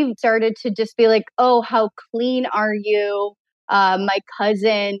he started to just be like, oh, how clean are you? My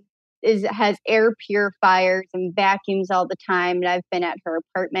cousin has air purifiers and vacuums all the time. And I've been at her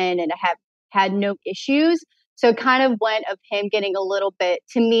apartment and I have had no issues. So it kind of went of him getting a little bit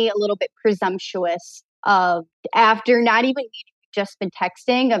presumptuous of after not even just been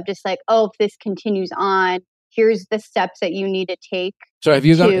texting of just like, oh, if this continues on, here's the steps that you need to take. So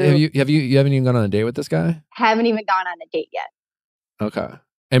you haven't even gone on a date with this guy? Haven't even gone on a date yet. Okay.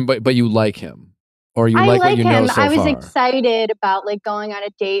 And but you like him? or you I like what like you him. know so I was far? excited about like going on a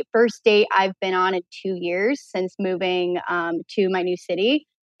date. First date I've been on in 2 years since moving to my new city.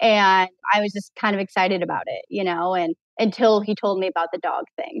 And I was just kind of excited about it, and until he told me about the dog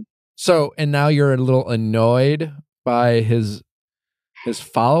thing. So, and now you're a little annoyed by his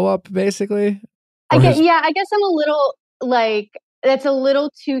follow-up, basically? I Or guess, his, I guess I'm a little like, that's a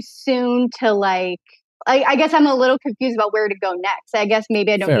little too soon to like, I guess I'm a little confused about where to go next. I guess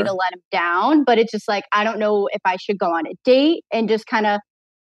maybe I don't need to fair. let him down, but it's just like, I don't know if I should go on a date and just kind of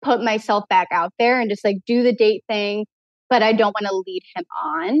put myself back out there and just like do the date thing, but I don't want to lead him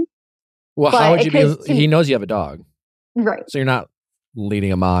on. Well, how But would you because be? He knows you have a dog, right, so you're not leading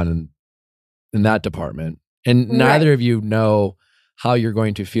him on in that department. And right. neither of you know how you're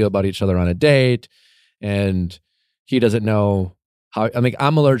going to feel about each other on a date. And he doesn't know how. I mean,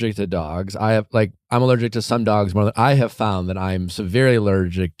 I'm allergic to dogs. I'm allergic to some dogs more than I have found that I'm severely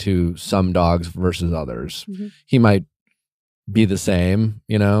allergic to some dogs versus others. Mm-hmm. He might be the same,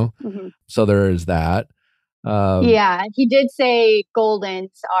 Mm-hmm. So there is that. Yeah, he did say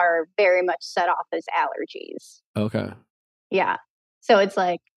Goldens are very much set off as allergies. Okay. Yeah. So it's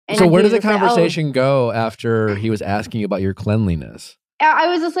like, and So where he did was the just like, conversation go after he was asking you about your cleanliness? I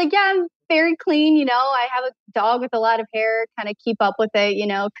was just like, yeah, I'm very clean. I have a dog with a lot of hair, kind of keep up with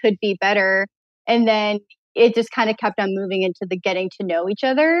it, could be better. And then it just kind of kept on moving into the getting to know each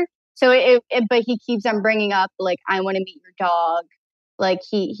other. So but he keeps on bringing up like, I want to meet your dog. Like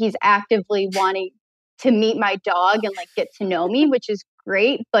he's actively wanting to meet my dog and like get to know me, which is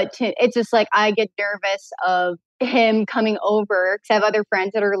great. But it's just like, I get nervous of him coming over because I have other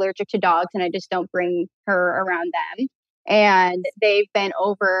friends that are allergic to dogs and I just don't bring her around them. And they've been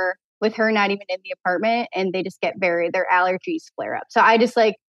over with her not even in the apartment and they just get their allergies flare up. So I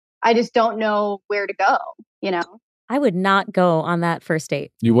just don't know where to go, I would not go on that first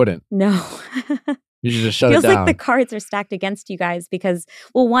date. You wouldn't. No. You should just shut it Feels down. like the cards are stacked against you guys because,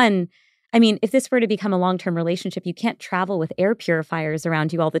 well, one, I mean, if this were to become a long-term relationship, you can't travel with air purifiers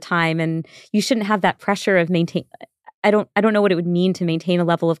around you all the time, and you shouldn't have that pressure of maintain. I don't know what it would mean to maintain a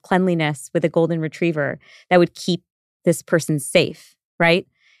level of cleanliness with a golden retriever that would keep this person safe, right?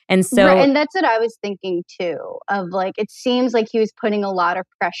 And so, right, and that's what I was thinking too. Of like, it seems like he was putting a lot of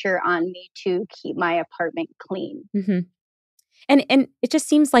pressure on me to keep my apartment clean. Mm-hmm. And it just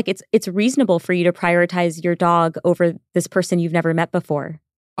seems like it's reasonable for you to prioritize your dog over this person you've never met before.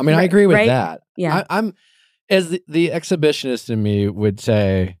 I mean, I agree with right? that. Yeah. I'm as the exhibitionist in me would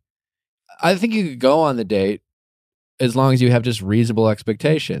say, I think you could go on the date as long as you have just reasonable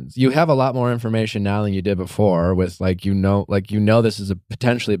expectations. You have a lot more information now than you did before with this is a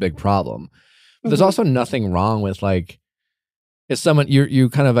potentially big problem. But there's also nothing wrong with like, if someone you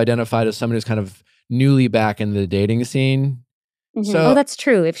kind of identified as someone who's kind of newly back in the dating scene. So that's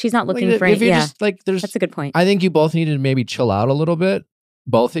true. If she's not looking for it, just, that's a good point. I think you both need to maybe chill out a little bit,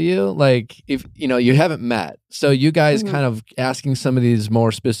 both of you. Like if you haven't met, so you guys kind of asking some of these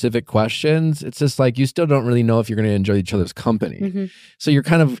more specific questions. It's just like you still don't really know if you're going to enjoy each other's company. So you're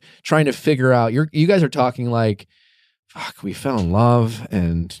kind of trying to figure out. You guys are talking like, fuck, we fell in love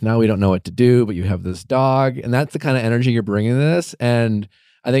and now we don't know what to do. But you have this dog, and that's the kind of energy you're bringing to this. And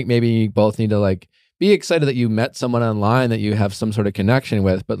I think maybe you both need to like be excited that you met someone online that you have some sort of connection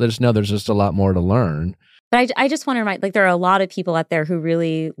with, but just know there's just a lot more to learn. But I just want to remind, like, there are a lot of people out there who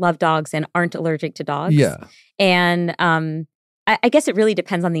really love dogs and aren't allergic to dogs. Yeah. And I guess it really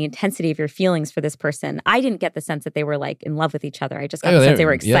depends on the intensity of your feelings for this person. I didn't get the sense that they were like in love with each other. I just got the sense they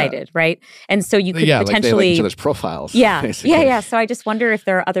were excited, right? And so you could potentially like they like each other's profiles. Yeah, basically. yeah. So I just wonder if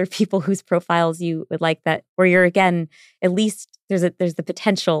there are other people whose profiles you would like that, where you're again, at least there's the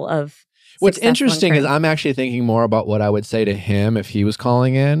potential of. What's interesting is I'm actually thinking more about what I would say to him if he was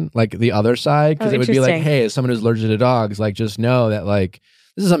calling in, like the other side, because it would be like, hey, as someone who's allergic to dogs, like just know that like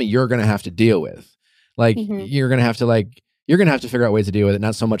this is something you're going to have to deal with. Like you're going to have to figure out ways to deal with it,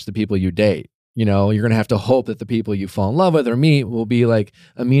 not so much the people you date. You're going to have to hope that the people you fall in love with or meet will be like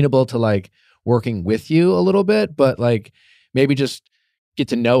amenable to like working with you a little bit, but like maybe just get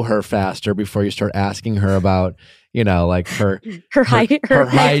to know her faster before you start asking her about like her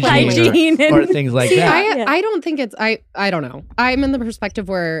hygiene or things like that. I don't think it's I don't know. I'm in the perspective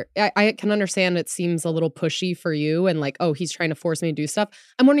where I can understand it seems a little pushy for you and like, oh, he's trying to force me to do stuff.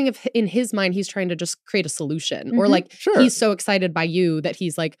 I'm wondering if in his mind he's trying to just create a solution or like he's so excited by you that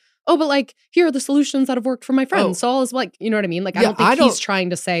he's like, oh, but like here are the solutions that have worked for my friends. So all is like, you know what I mean? Like I don't think he's trying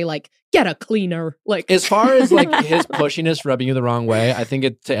to say like, get a cleaner. Like as far as like his pushiness rubbing you the wrong way, I think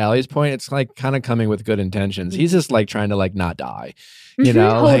to Allie's point, it's like kind of coming with good intentions. He's just like trying to like not die,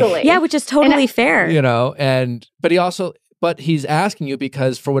 Totally. Like, yeah, which is totally fair. But he also, But he's asking you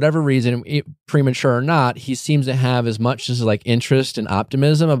because for whatever reason, premature or not, he seems to have as much as like interest and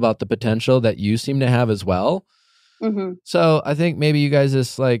optimism about the potential that you seem to have as well. Mm-hmm. So I think maybe you guys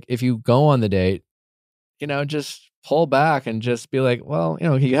just like, if you go on the date, just pull back and just be like, well,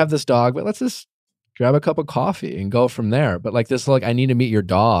 you have this dog, but let's just grab a cup of coffee and go from there. But like this, like, I need to meet your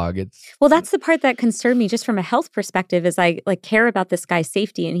dog. Well, that's the part that concerned me just from a health perspective is I like care about this guy's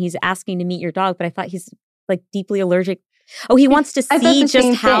safety and he's asking to meet your dog, but I thought he's like deeply allergic. Oh, he wants to see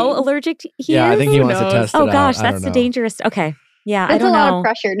just how allergic he is? Yeah, I think he wants to test it out. Oh gosh, that's the dangerous. Okay. Yeah, That's I don't a know. lot of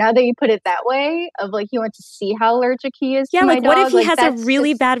pressure. Now that you put it that way, of like he wants to see how allergic he is to my dog. What if he like, has a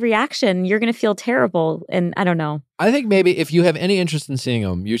really bad reaction? You're going to feel terrible, and I don't know. I think maybe if you have any interest in seeing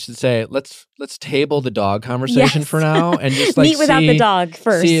him, you should say, let's table the dog conversation for now and just like meet without the dog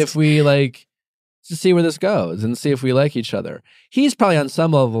first. See if we like to see where this goes and see if we like each other. He's probably on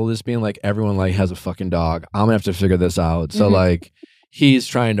some level just being like, everyone like has a fucking dog. I'm gonna have to figure this out. So like he's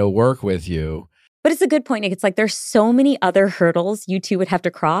trying to work with you. But it's a good point, Nick. It's like there's so many other hurdles you two would have to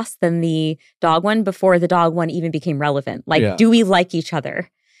cross than the dog one before the dog one even became relevant. Like, do we like each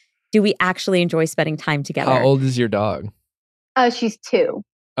other? Do we actually enjoy spending time together? How old is your dog? She's 2.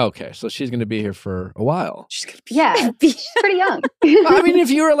 Okay, so she's going to be here for a while. She's pretty young. I mean,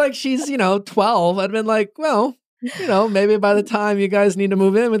 if you were like, she's, 12, I'd been like, well, maybe by the time you guys need to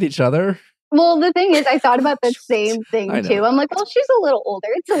move in with each other. Well, the thing is, I thought about the same thing too. I'm like, well, she's a little older.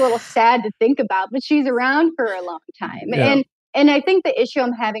 It's a little sad to think about, but she's around for a long time. Yeah. And I think the issue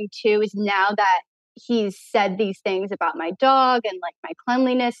I'm having too is now that he's said these things about my dog and like my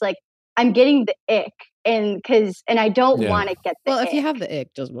cleanliness, like I'm getting the ick, and I don't want to get the ick. Well, if you have the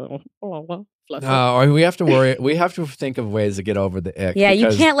ick, just no, we have to worry. We have to think of ways to get over the ick. Yeah, you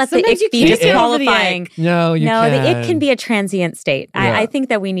can't let the ick be disqualifying. No, you can't. The ick can be a transient state. Yeah. I think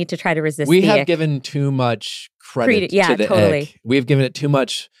that we need to try to resist. We have given too much credit to the ick. We've given it too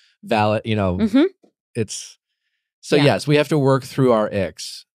much valid. It's so yes, we have to work through our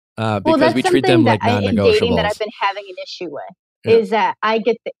icks because we treat them like non-negotiables. Dating that I've been having an issue with. Is that I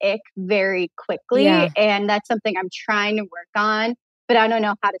get the ick very quickly, and that's something I'm trying to work on, but I don't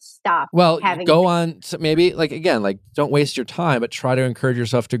know how to stop. Well, go on. So maybe don't waste your time, but try to encourage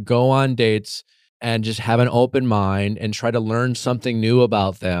yourself to go on dates and just have an open mind and try to learn something new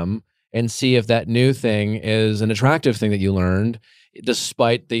about them and see if that new thing is an attractive thing that you learned,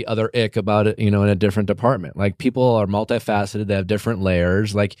 despite the other ick about it, in a different department. Like people are multifaceted; they have different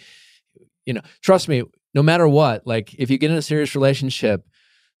layers. Like, trust me. No matter what, like if you get in a serious relationship,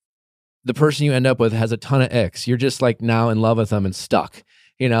 the person you end up with has a ton of icks. You're just like now in love with them and stuck.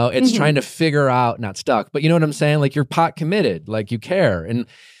 It's trying to figure out, not stuck, but you know what I'm saying? Like you're pot committed, like you care. And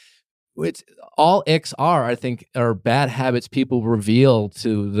it's all icks I think, are bad habits people reveal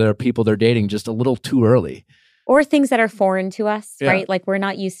to their people they're dating just a little too early. Or things that are foreign to us, right? Like we're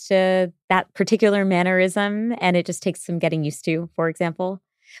not used to that particular mannerism and it just takes some getting used to, for example.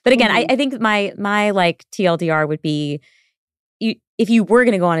 But again, I think my like TLDR would be, if you were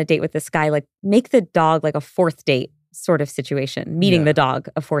going to go on a date with this guy, like make the dog like a fourth date sort of situation, meeting the dog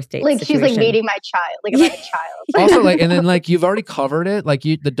a fourth date like situation. She's like meeting my child, like I'm like a child. Also, like, and then like you've already covered it. Like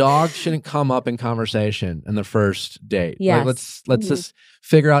the dog shouldn't come up in conversation in the first date. Yes. Like, let's just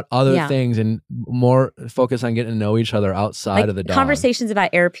figure out other things and more focus on getting to know each other outside of the dog. Conversations about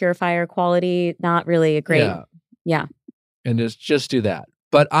air purifier quality, not really a great. Yeah. And just do that.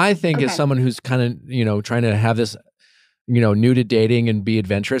 But I think as someone who's kind of, trying to have this, new to dating and be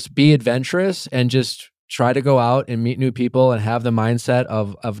adventurous and just try to go out and meet new people and have the mindset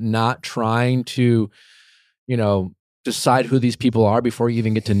of not trying to, decide who these people are before you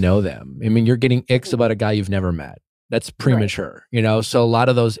even get to know them. I mean, you're getting icks about a guy you've never met. That's premature, So a lot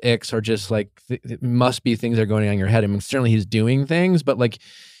of those icks are just like, it must be things that are going on in your head. I mean, certainly he's doing things, but like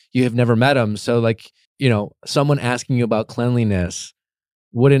you have never met him. So like, someone asking you about cleanliness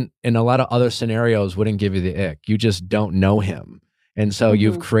wouldn't, in a lot of other scenarios, wouldn't give you the ick. You just don't know him. And so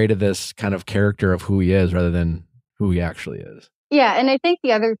you've created this kind of character of who he is rather than who he actually is. Yeah. And I think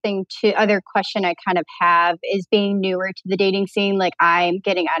the other question I kind of have is being newer to the dating scene. Like I'm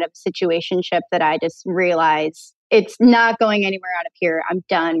getting out of a situationship that I just realize it's not going anywhere out of here. I'm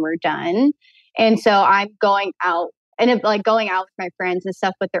done. We're done. And so I'm going out and going out with my friends and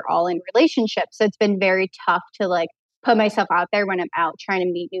stuff, but they're all in relationships. So it's been very tough to like put myself out there when I'm out trying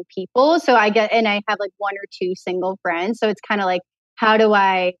to meet new people. So I have like 1 or 2 single friends. So it's kind of like, how do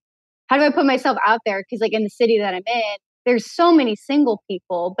I put myself out there? Because like in the city that I'm in, there's so many single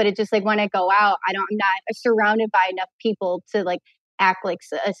people, but it's just like when I go out, I'm not surrounded by enough people to like act like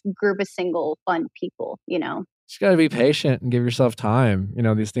a group of single fun people, Just got to be patient and give yourself time.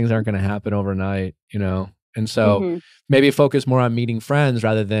 These things aren't going to happen overnight, And so maybe focus more on meeting friends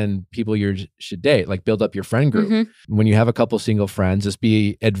rather than people you should date, like build up your friend group. When you have a couple single friends, just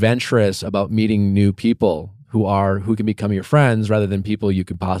be adventurous about meeting new people who can become your friends rather than people you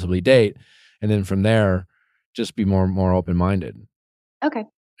could possibly date. And then from there, just be more open-minded. Okay.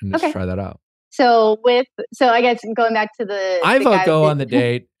 And just try that out. So I guess going back to the I vote go on the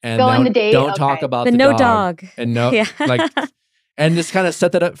date and don't talk about the no dog. And and just kind of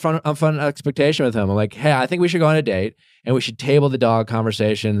set that up front expectation with him. I'm like, hey, I think we should go on a date and we should table the dog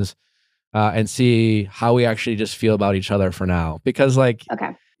conversations and see how we actually just feel about each other for now. Because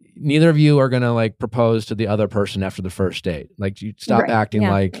neither of you are going to propose to the other person after the first date. Like you stop acting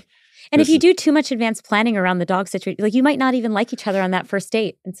like. And if you do too much advanced planning around the dog situation, you might not even like each other on that first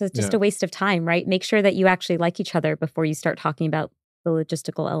date. And so it's just a waste of time, right? Make sure that you actually like each other before you start talking about the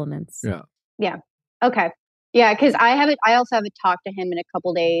logistical elements. Yeah. Okay. Yeah, because I also haven't talked to him in a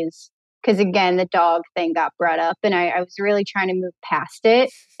couple days because, again, the dog thing got brought up and I was really trying to move past it.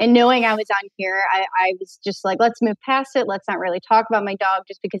 And knowing I was on here, I was just like, let's move past it. Let's not really talk about my dog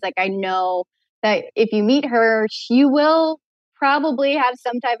just because I know that if you meet her, she will probably have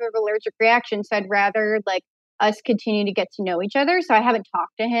some type of allergic reaction. So I'd rather us continue to get to know each other. So I haven't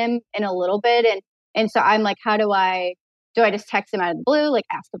talked to him in a little bit. And so I'm like, how do I just text him out of the blue?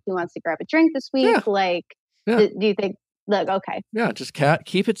 Ask if he wants to grab a drink this week? Do you think, okay. Yeah, just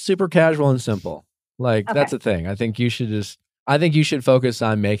keep it super casual and simple. That's the thing. I think you should focus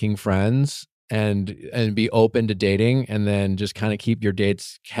on making friends and be open to dating, and then just kind of keep your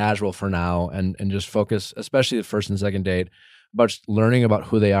dates casual for now and just focus, especially the first and second date, about just learning about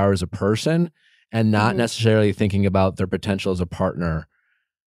who they are as a person and not necessarily thinking about their potential as a partner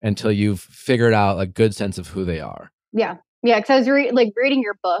until you've figured out a good sense of who they are. Yeah. Yeah, because I was reading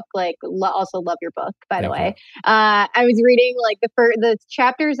your book, also love your book, by the way. I was reading the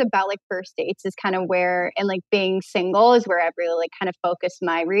chapters about first dates is kind of where, and being single is where I've really kind of focused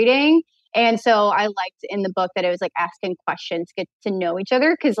my reading. And so I liked in the book that it was asking questions, get to know each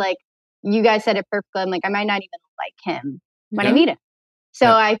other. Because you guys said it perfectly. I'm I might not even like him when I meet him. So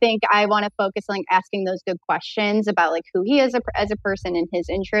I think I want to focus on asking those good questions about who he is as a person and his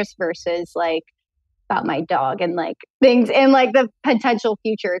interests versus about my dog and things and the potential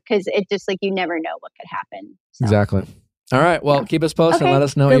future, because it just you never know what could happen. So. Exactly. All right. Well, keep us posted and let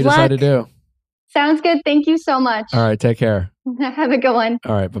us know what Good you decide to luck. do. Sounds good. Thank you so much. All right. Take care. Have a good one.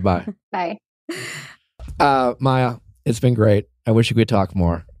 All right. Bye-bye. Bye. Maya, it's been great. I wish we could talk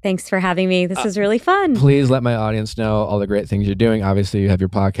more. Thanks for having me. This is really fun. Please let my audience know all the great things you're doing. Obviously, you have your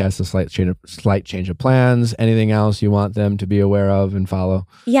podcast, A Slight Change of Plans. Anything else you want them to be aware of and follow?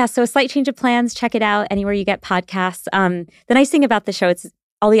 Yeah, so A Slight Change of Plans, check it out anywhere you get podcasts. The nice thing about the show,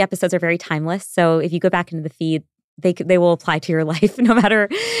 all the episodes are very timeless. So if you go back into the feed, they will apply to your life no matter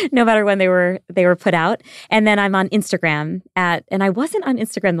when they were put out. And then I'm on Instagram and I wasn't on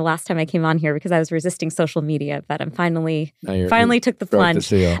Instagram the last time I came on here because I was resisting social media, but I'm finally took the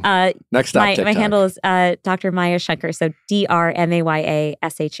plunge. Next stop, my handle is Dr. Maya Shankar, so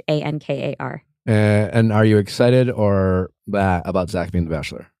DrMayaShankar. And are you excited or about Zach being the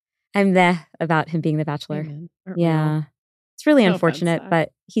Bachelor? I'm about him being the Bachelor. Yeah. It's really unfortunate,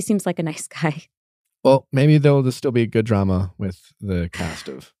 but he seems like a nice guy. Well, maybe there'll still be good drama with the cast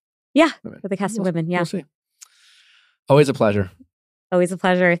of women. With the cast of women. Yeah. We'll see. Always a pleasure. Always a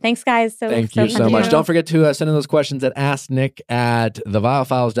pleasure. Thanks, guys. Thank you so much. Don't forget to send in those questions at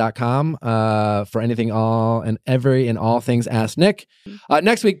asknick@thevilefiles.com for anything all things Ask Nick.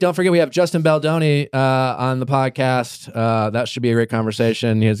 Next week, don't forget we have Justin Baldoni on the podcast. That should be a great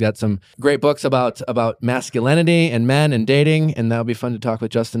conversation. He's got some great books about masculinity and men and dating, and that'll be fun to talk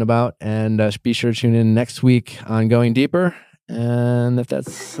with Justin about. And be sure to tune in next week on Going Deeper. And I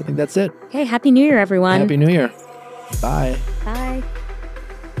think that's it. Hey, Happy New Year, everyone. Happy New Year. Bye. Bye.